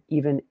is it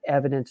even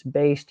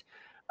evidence-based?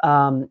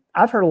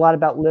 I've heard a lot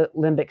about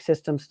limbic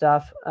system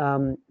stuff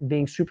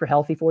being super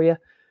healthy for you.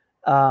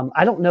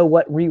 I don't know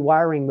what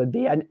rewiring would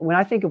be. When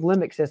I think of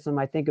limbic system,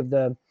 I think of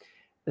the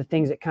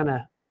things that kind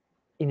of,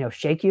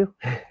 shake you.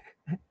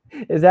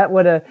 Is that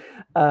what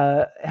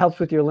helps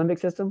with your limbic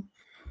system?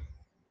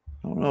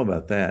 I don't know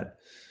about that.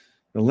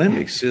 The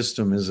limbic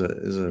system is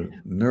a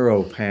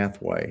neuro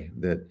pathway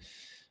that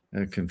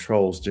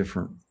controls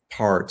different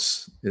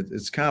parts.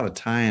 It's kind of a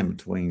tie-in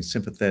between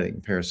sympathetic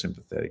and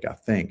parasympathetic, I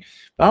think.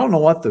 But I don't know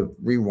what the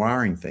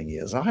rewiring thing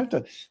is. I'll have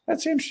to.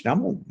 That's interesting.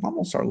 I'm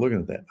gonna start looking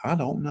at that. I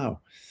don't know.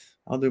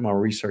 I'll do my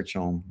research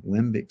on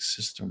limbic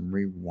system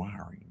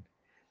rewiring.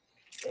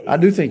 I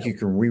do think you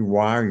can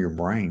rewire your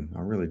brain.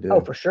 I really do.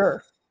 Oh, for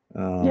sure.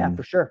 Yeah,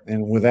 for sure.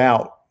 And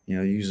without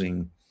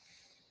using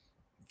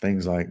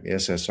things like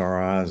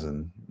SSRIs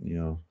and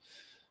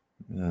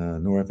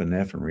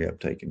norepinephrine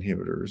reuptake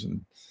inhibitors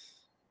and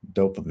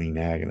dopamine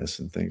agonists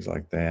and things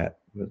like that.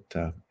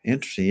 But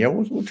interesting. Yeah,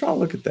 we'll try to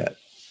look at that.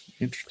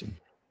 Interesting.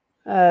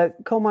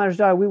 Coal miner's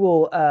daughter, we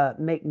will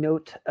make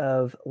note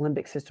of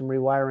limbic system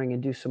rewiring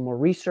and do some more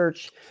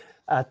research.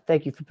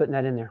 Thank you for putting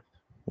that in there.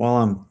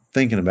 While I'm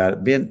thinking about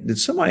it, Ben, did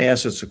somebody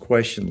ask us a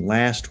question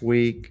last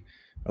week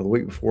or the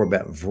week before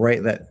about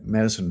that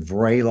medicine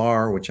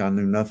Vraylar, which I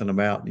knew nothing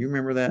about? Do you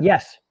remember that?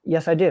 Yes,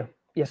 I do.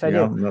 Yes, I do. I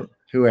don't know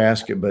who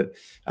asked it, but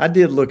I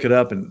did look it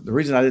up, and the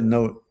reason I didn't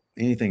know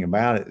anything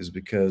about it is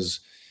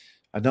because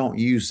I don't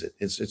use it.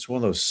 It's one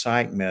of those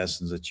psych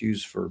medicines that's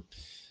used for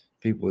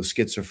people with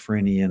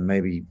schizophrenia and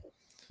maybe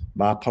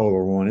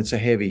bipolar 1. It's a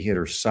heavy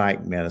hitter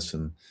psych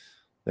medicine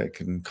that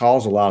can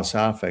cause a lot of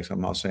side effects.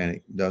 I'm not saying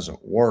it doesn't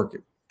work.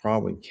 It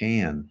probably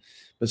can,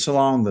 but it's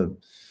along the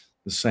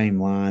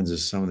same lines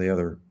as some of the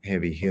other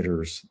heavy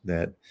hitters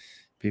that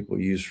people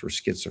use for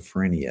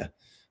schizophrenia.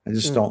 I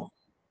just don't.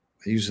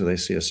 Usually they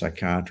see a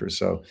psychiatrist,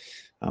 so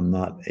I'm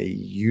not a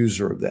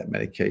user of that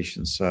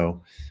medication,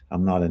 so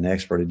I'm not an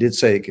expert. It did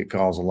say it could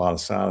cause a lot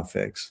of side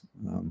effects,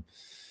 a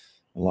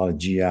lot of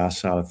GI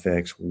side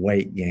effects.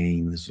 Weight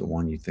gain is the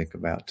one you think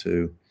about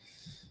too.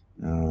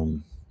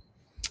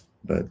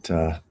 But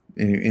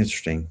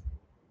interesting.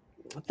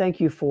 Thank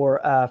you for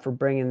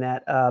bringing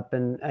that up,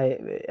 and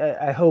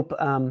I hope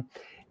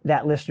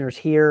that listeners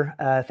here.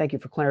 Thank you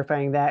for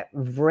clarifying that.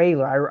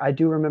 Vraylar, I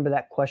do remember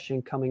that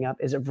question coming up.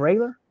 Is it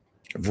Vraylar?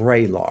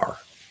 Vraylar.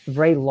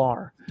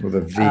 Vraylar. With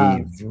a V,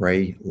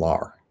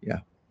 Vraylar. Yeah.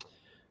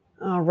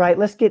 All right,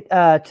 let's get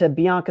to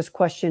Bianca's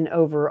question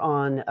over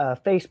on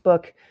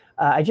Facebook.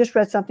 I just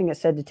read something that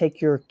said to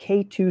take your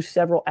K2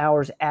 several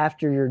hours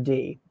after your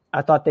D.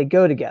 I thought they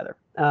go together,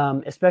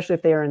 especially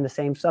if they are in the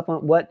same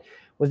supplement. What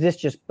was this?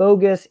 Just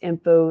bogus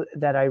info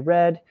that I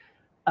read?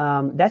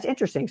 That's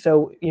interesting.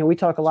 So, we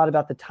talk a lot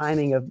about the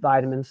timing of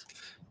vitamins.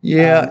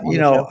 Yeah,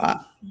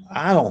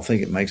 I don't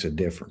think it makes a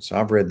difference.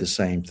 I've read the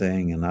same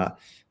thing, and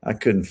I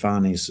couldn't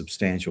find any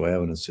substantial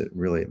evidence that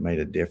really it made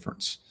a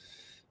difference.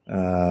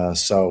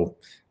 So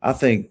I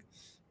think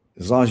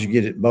as long as you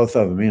get both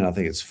of them in, I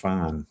think it's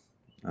fine.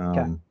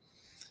 Okay.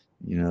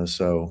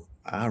 So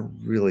I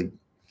really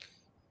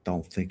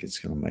don't think it's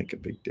going to make a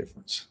big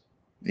difference.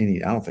 I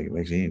don't think it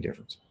makes any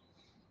difference.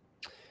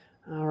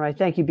 All right.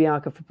 Thank you,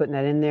 Bianca, for putting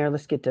that in there.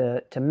 Let's get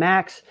to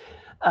Max.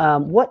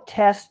 What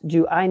tests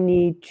do I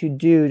need to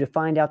do to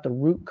find out the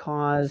root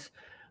cause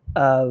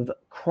of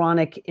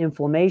chronic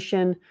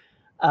inflammation?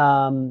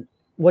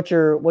 What's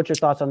your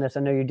thoughts on this?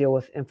 I know you deal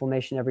with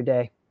inflammation every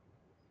day.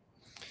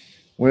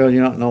 Well,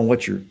 you don't know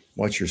what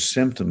your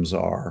symptoms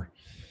are,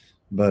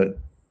 but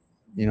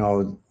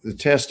the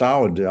test I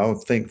would do, I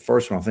would think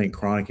first when I think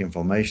chronic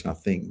inflammation, I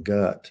think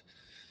gut,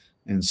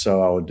 and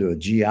so I would do a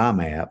GI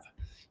map.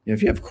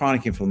 If you have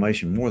chronic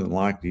inflammation, more than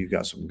likely you've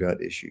got some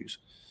gut issues.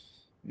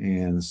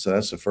 And so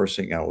that's the first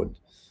thing I would,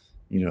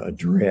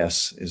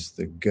 address is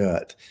the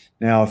gut.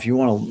 Now, if you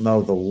want to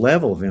know the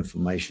level of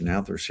inflammation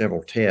out there,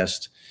 several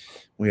tests.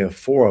 We have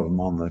 4 of them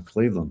on the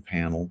Cleveland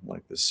panel,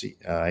 like the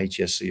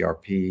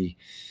HSCRP,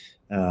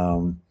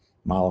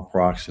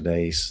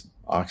 myeloperoxidase,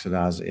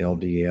 oxidized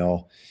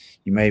LDL.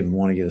 You may even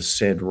want to get a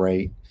SED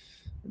rate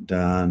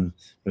done.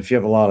 But if you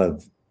have a lot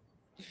of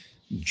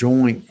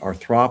joint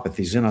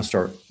arthropathies, then I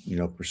start,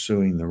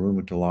 pursuing the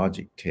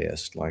rheumatologic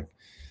test, like,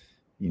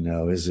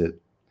 is it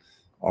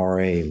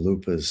RA,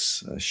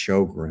 lupus,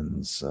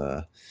 Sjogren's,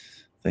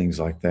 things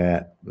like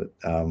that. But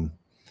so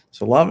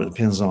a lot of it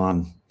depends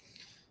on,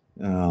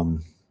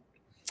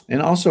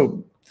 and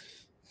also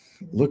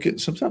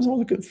sometimes I'll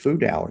look at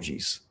food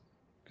allergies,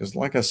 because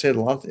like I said,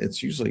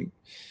 it's usually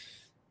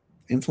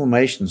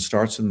inflammation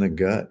starts in the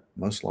gut,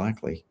 most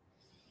likely.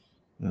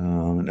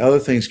 And other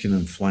things can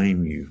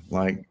inflame you,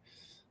 like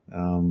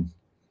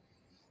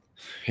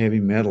heavy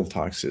metal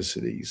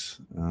toxicities.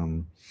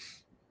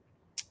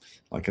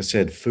 Like I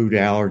said, food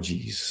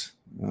allergies,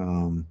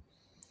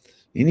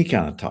 any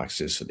kind of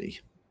toxicity,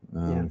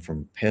 Yeah.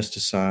 from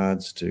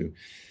pesticides to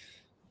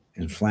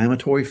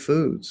inflammatory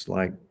foods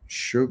like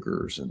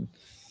sugars and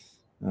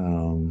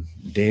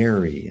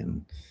dairy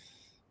and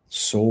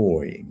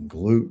soy and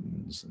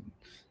glutens, and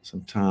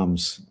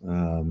sometimes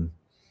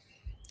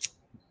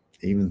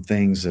even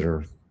things that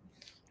are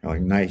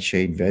like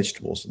nightshade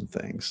vegetables and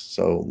things.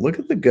 So look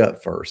at the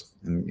gut first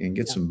and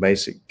get Yeah. some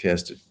basic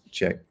tests to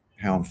check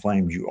how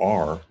inflamed you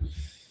are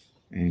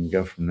and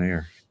go from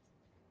there.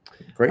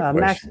 Great Max,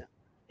 question.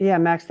 yeah,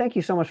 Max, thank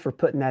you so much for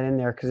putting that in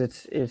there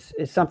because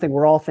it's something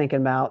we're all thinking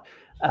about.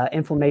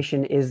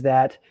 Inflammation is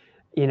that,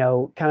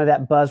 kind of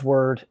that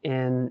buzzword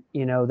in,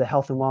 the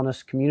health and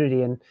wellness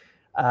community. And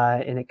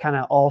it kind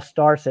of all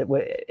starts at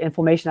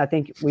inflammation. I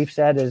think we've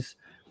said is,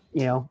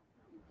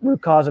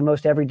 root cause of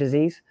most every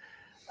disease.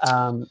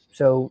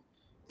 So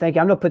thank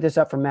you. I'm going to put this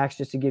up for Max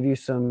just to give you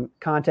some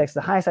context.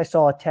 The highest I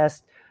saw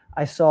test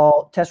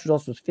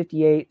results was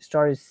 58,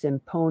 started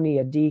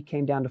Simponi, a D,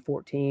 came down to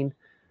 14.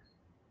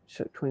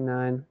 So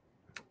 29.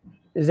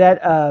 Does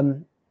that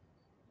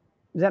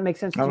make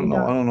sense I to you, don't know. I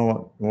Doc? don't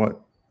know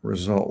what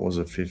result was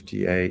a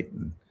 58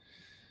 and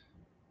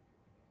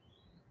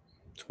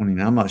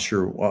 29. I'm not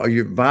sure. Well, are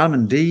you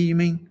vitamin D, you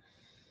mean?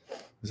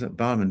 Is that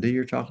vitamin D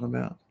you're talking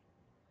about?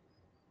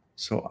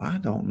 So I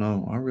don't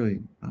know. I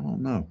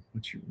don't know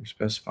what you were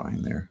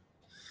specifying there.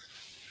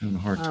 Having a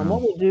hard What time.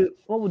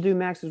 we'll do,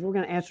 Max, is we're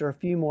going to answer a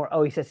few more.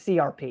 Oh, he says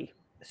CRP.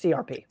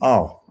 CRP.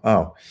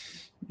 Oh,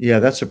 yeah,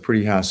 that's a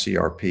pretty high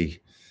CRP.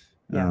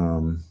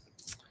 Yeah.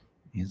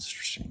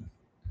 Interesting.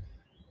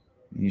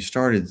 You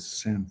started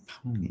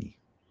Samponi.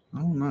 I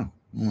don't know.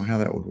 I don't know how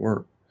that would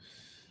work.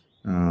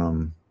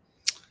 Um,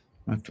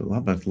 I'll have to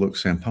look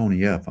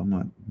Samponi up. I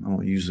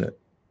don't use that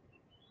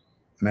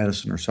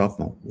medicine or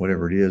supplement,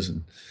 whatever it is,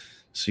 and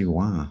see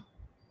why.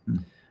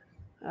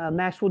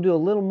 Max, we'll do a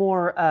little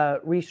more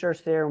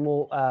research there, and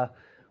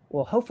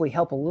we'll hopefully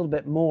help a little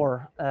bit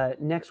more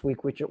next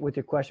week with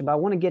your question. But I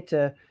want to get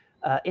to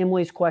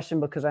Emily's question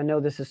because I know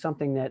this is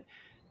something that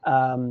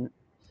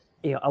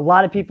a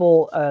lot of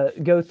people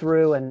go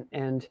through,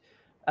 and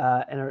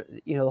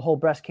the whole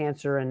breast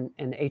cancer and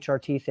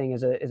HRT thing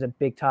is a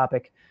big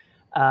topic.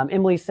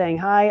 Emily's saying,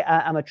 "Hi,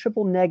 I'm a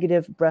triple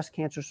negative breast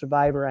cancer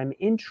survivor. I'm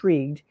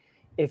intrigued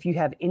if you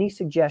have any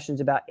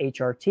suggestions about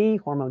HRT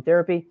hormone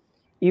therapy.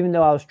 Even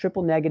though I was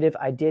triple negative,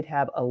 I did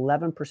have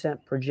 11%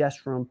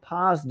 progesterone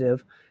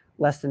positive.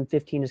 Less than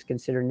 15 is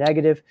considered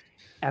negative.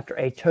 After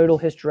a total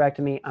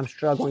hysterectomy, I'm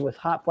struggling with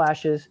hot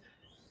flashes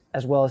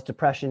as well as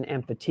depression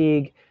and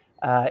fatigue."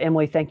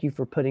 Emily, thank you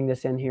for putting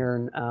this in here,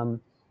 and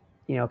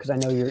because I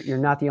know you're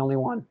not the only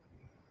one.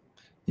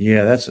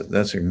 Yeah, that's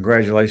a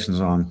congratulations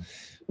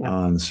Yeah.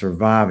 on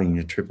surviving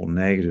a triple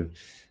negative.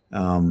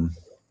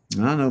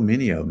 I know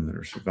many of them that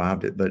have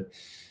survived it, but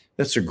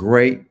that's a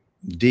great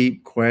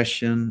deep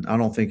question. I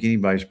don't think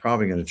anybody's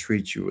probably going to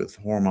treat you with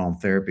hormone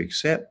therapy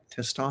except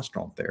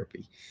testosterone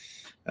therapy,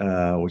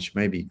 which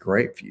may be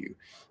great for you.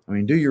 I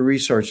mean, do your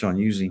research on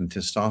using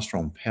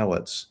testosterone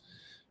pellets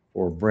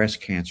for breast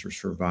cancer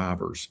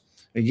survivors.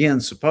 Again,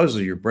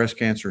 supposedly your breast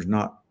cancer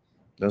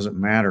doesn't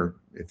matter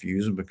if you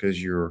use them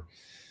because you're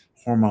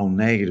hormone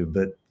negative,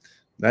 but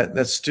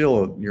that's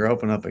still you're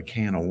opening up a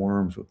can of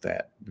worms with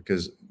that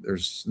because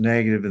there's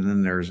negative and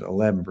then there's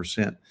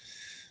 11%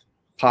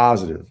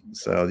 positive.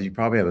 So you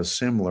probably have a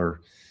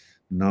similar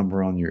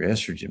number on your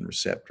estrogen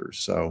receptors.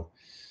 So,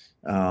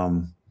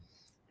 um,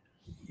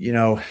 you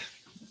know,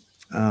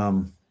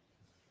 um,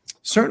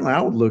 certainly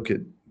I would look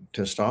at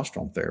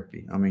testosterone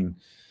therapy. I mean,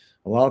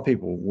 a lot of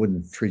people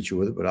wouldn't treat you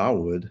with it, but I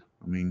would.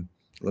 I mean,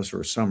 unless there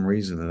was some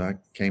reason that I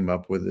came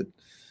up with it,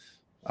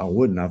 I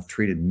wouldn't. I've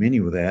treated many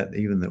with that,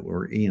 even that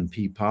were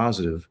ENP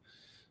positive.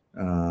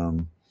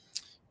 Um,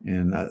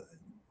 and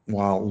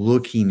while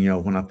looking,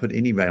 when I put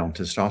anybody on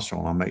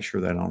testosterone, I'll make sure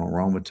they don't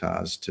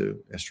aromatize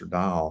to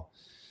estradiol.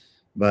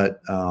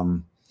 But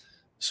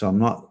so I'm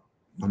not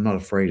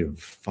afraid of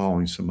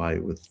following somebody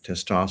with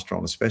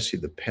testosterone, especially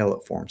the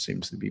pellet form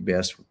seems to be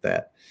best with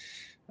that.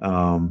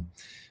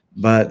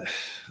 But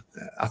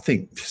I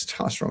think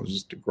testosterone is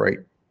just a great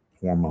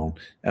hormone.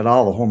 At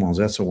all the hormones,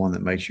 that's the one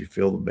that makes you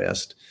feel the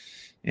best.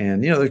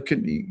 And you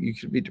could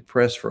be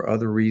depressed for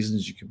other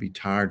reasons. You could be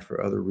tired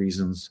for other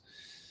reasons.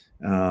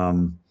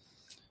 And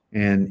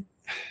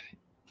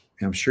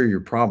I'm sure you're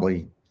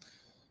probably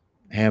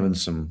having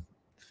some.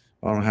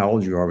 I don't know how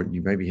old you are, but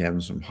you may be having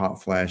some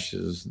hot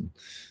flashes and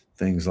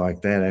things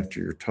like that after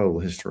your total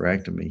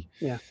hysterectomy.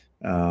 Yeah.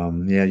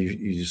 Yeah,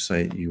 you just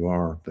say you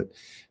are, but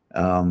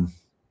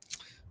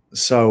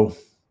so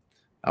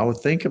I would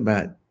think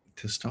about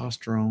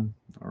testosterone.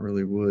 I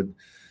really would.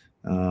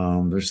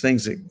 There's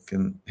things that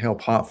can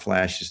help hot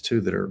flashes too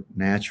that are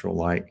natural,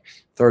 like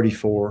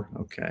 34.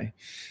 Okay.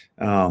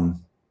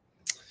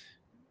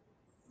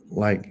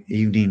 Like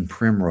evening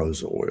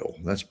primrose oil.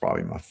 That's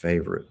probably my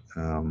favorite.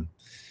 I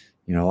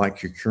like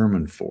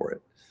curcumin for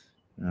it.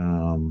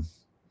 And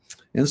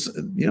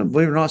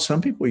believe it or not,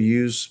 some people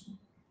use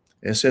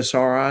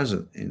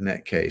SSRIs in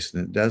that case,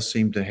 and it does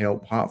seem to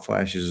help hot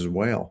flashes as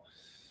well.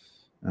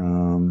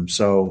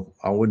 So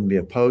I wouldn't be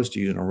opposed to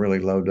using a really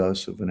low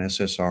dose of an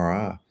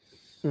SSRI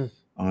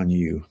on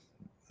you.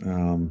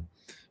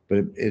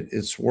 But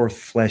it's worth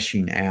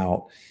fleshing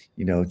out,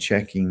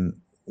 checking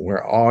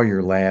where all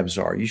your labs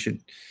are. You should,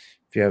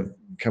 if you have,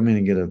 come in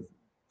and get a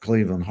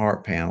Cleveland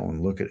Heart panel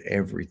and look at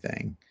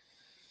everything.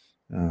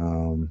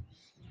 And,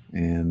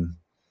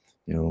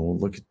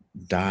 look at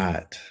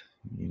diet,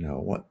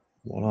 what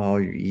all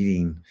you're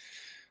eating.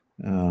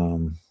 How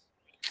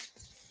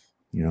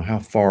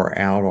far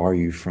out are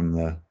you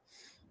from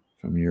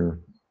your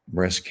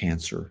breast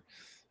cancer?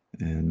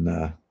 And,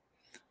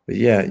 but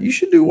yeah, you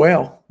should do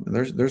well.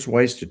 There's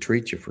ways to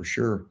treat you for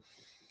sure.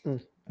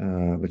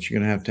 But you're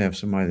going to have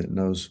somebody that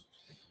knows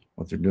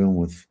what they're doing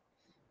with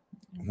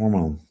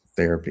hormone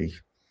therapy.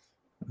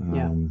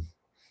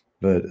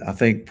 But I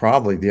think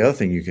probably the other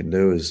thing you can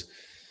do is,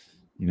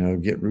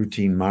 get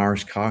routine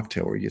Myers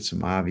cocktail where you get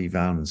some IV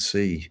vitamin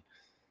C.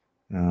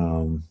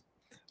 I'm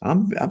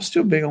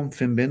still big on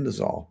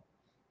fenbendazole.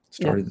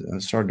 I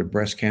started a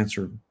breast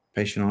cancer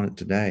patient on it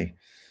today.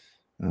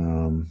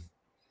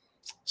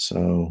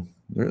 So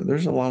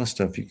there's a lot of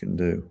stuff you can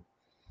do,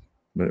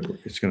 but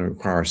it's going to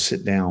require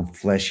sit down,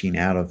 fleshing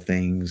out of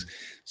things,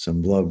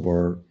 some blood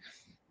work,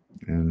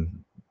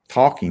 and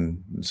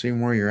talking and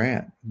seeing where you're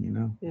at,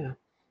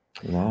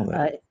 with all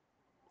that.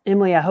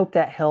 Emily, I hope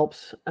that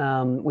helps.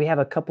 We have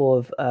a couple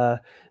of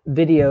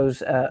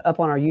videos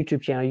up on our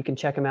YouTube channel. You can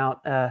check them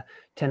out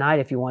tonight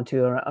if you want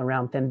to,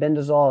 around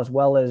fenbendazole, as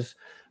well as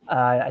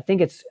I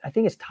think it's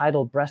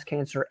titled "Breast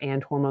Cancer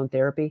and Hormone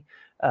Therapy,"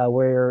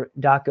 where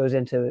Doc goes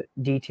into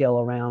detail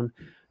around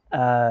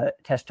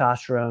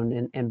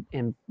testosterone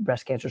and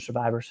breast cancer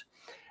survivors.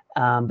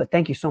 But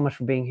thank you so much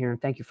for being here,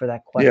 and thank you for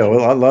that question. Yeah,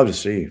 well, I'd love to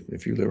see you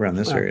if you live around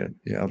this area.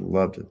 Yeah, I'd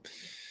love to.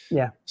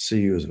 See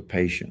you as a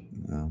patient.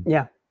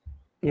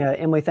 Yeah,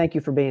 Emily, thank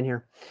you for being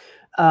here.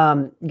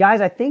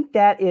 Guys, I think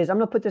that is, I'm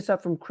going to put this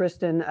up from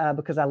Kristen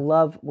because I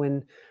love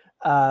when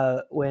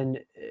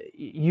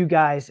you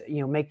guys,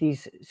 make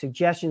these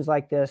suggestions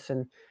like this,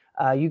 and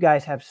you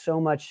guys have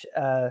so much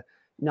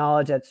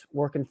knowledge that's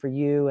working for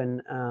you.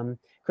 And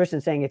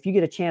Kristen saying, if you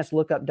get a chance,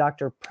 look up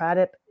Dr.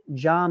 Pradip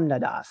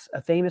Jamnadas,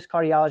 a famous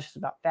cardiologist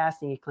about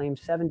fasting. He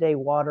claims 7-day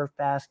water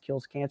fast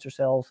kills cancer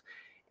cells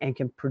and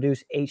can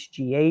produce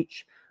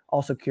HGH,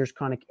 also cures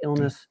chronic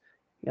illness.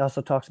 He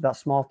also talks about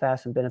small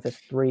fast and benefits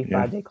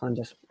 5-day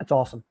cleanses. That's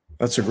awesome.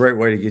 That's a great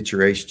way to get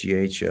your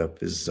HGH up.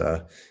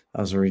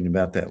 I was reading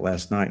about that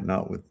last night,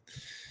 not with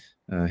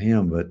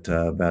him, but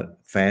about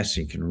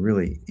fasting can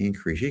really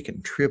increase. It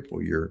can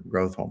triple your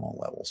growth hormone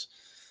levels.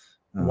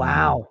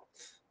 Wow.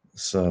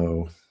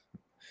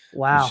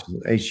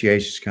 HGH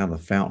is kind of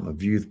the fountain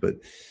of youth, but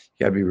you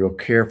got to be real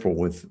careful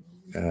with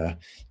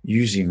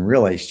using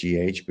real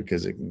HGH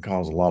because it can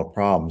cause a lot of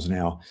problems.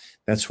 Now,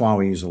 that's why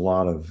we use a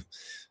lot of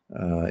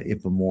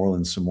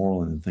ipamorelin,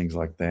 simorelin, and things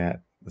like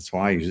that. That's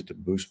why I use it to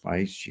boost my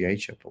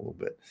HGH up a little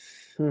bit.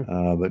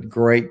 But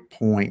great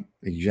point.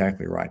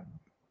 Exactly right.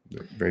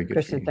 Very good.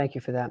 Kristen, thank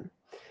you for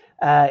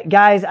that.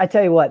 Guys, I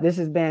tell you what, this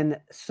has been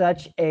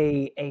such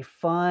a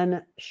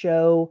fun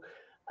show.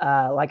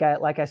 Like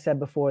I said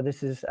before,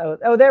 this is,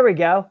 there we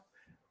go.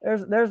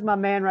 There's my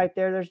man right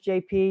there. There's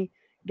JP.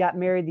 Got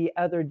married the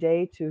other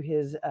day to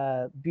his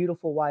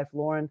beautiful wife,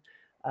 Lauren.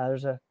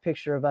 There's a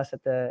picture of us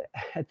at the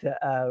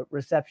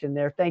reception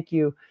there. Thank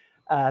you,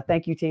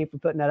 team, for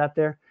putting that up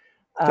there.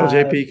 Tell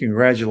JP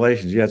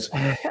congratulations. Yes,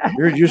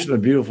 you're just in a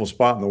beautiful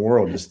spot in the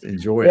world. Just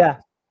enjoy it.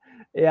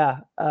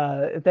 Yeah.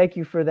 Thank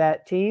you for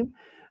that, team.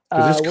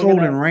 Because it's cold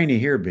and rainy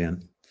here,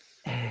 Ben.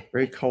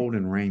 Very cold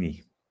and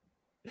rainy.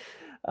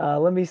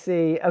 Let me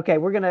see. Okay,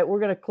 we're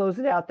gonna close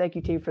it out. Thank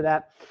you, team, for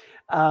that.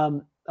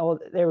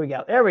 There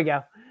we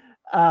go.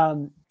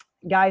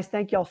 Guys,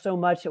 thank y'all so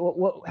much.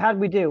 How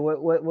did we do?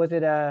 What was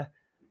it?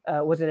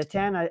 Was it a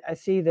 10? I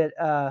see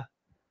that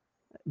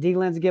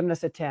D-Lynn's giving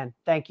us a 10.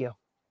 Thank you.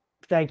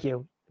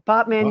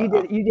 Pop man,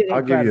 you did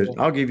incredible.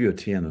 I'll give you a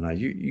 10 tonight.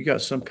 You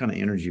got some kind of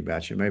energy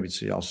about you. Maybe it's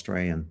the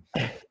Australian.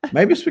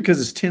 Maybe it's because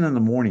it's 10 in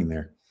the morning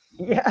there.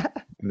 Yeah.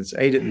 And it's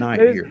 8 at night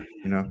here,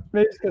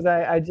 Maybe it's because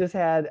I just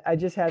had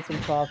some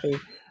coffee.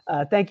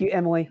 Thank you,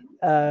 Emily.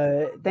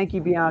 Thank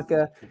you,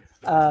 Bianca.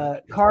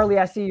 Carly,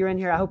 I see you're in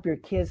here. I hope your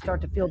kids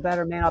start to feel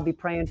better, man. I'll be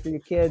praying for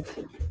your kids.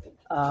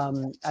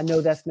 I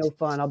know that's no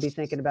fun. I'll be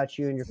thinking about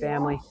you and your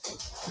family.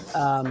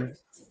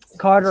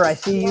 Carter, I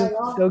see you.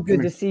 So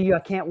good to see you. I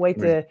can't wait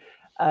to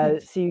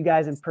see you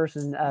guys in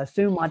person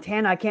soon.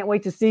 Montana, I can't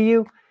wait to see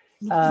you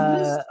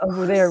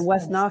over there in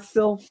West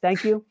Knoxville.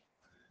 Thank you.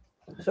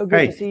 So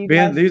good to see you,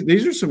 Ben, guys.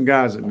 these are some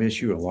guys that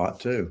miss you a lot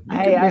too.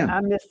 Hey,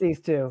 I miss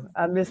these two.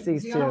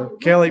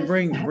 Kelly,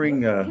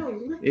 bring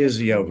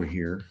Izzy over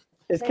here.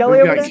 Is Kelly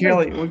over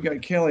there? We've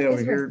got Kelly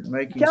over here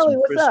making Kelly,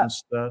 some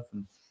Christmas up?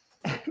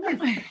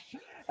 stuff.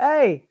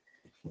 Hey.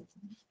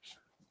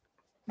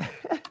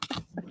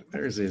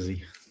 There's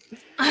Izzy.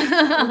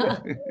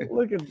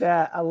 Look at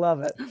that. I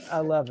love it.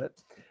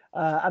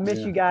 I miss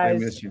you I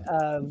guys. miss you.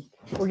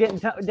 We're getting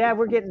Dad.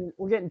 We're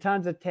getting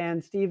tons of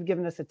 10. Steve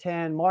giving us a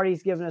 10.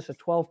 Marty's giving us a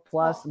 12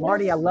 plus.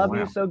 Marty, I love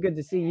you. So good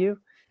to see you.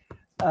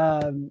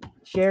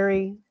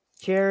 Sherry,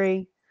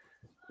 Cherry,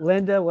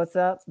 Linda, what's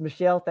up?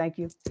 Michelle, thank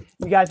you.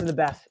 You guys are the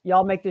best.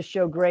 Y'all make this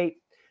show great.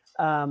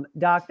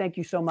 Doc, thank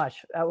you so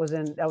much. That was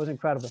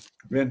incredible.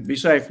 Ben, be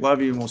safe.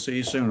 Love you, and we'll see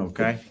you soon.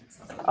 Okay.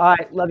 All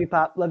right. Love you,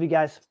 Pop. Love you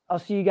guys. I'll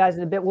see you guys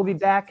in a bit. We'll be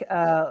back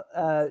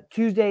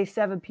Tuesday,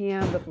 7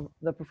 p.m.,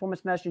 the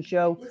Performance Medicine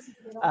Show.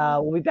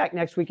 We'll be back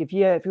next week. If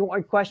you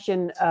want your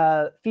question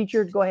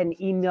featured, go ahead and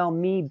email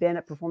me,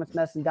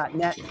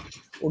 ben@performancemedicine.net.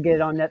 We'll get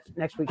it on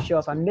next week's show.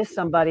 If I miss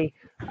somebody,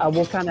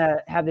 we'll kind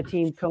of have the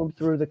team comb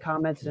through the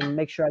comments and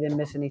make sure I didn't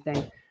miss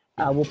anything.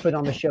 We'll put it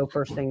on the show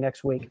first thing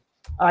next week.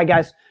 All right,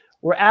 guys.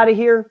 We're out of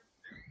here.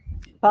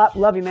 Pop,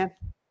 love you, man.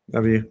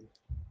 Love you.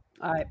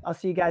 All right. I'll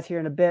see you guys here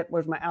in a bit.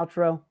 Where's my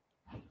outro?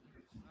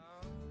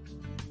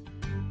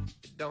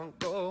 Don't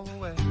go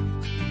away.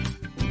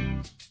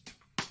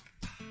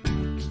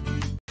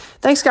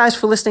 Thanks, guys,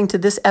 for listening to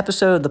this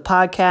episode of the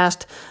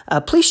podcast.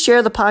 Please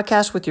share the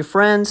podcast with your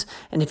friends.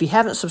 And if you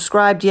haven't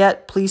subscribed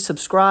yet, please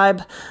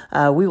subscribe.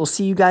 We will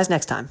see you guys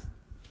next time.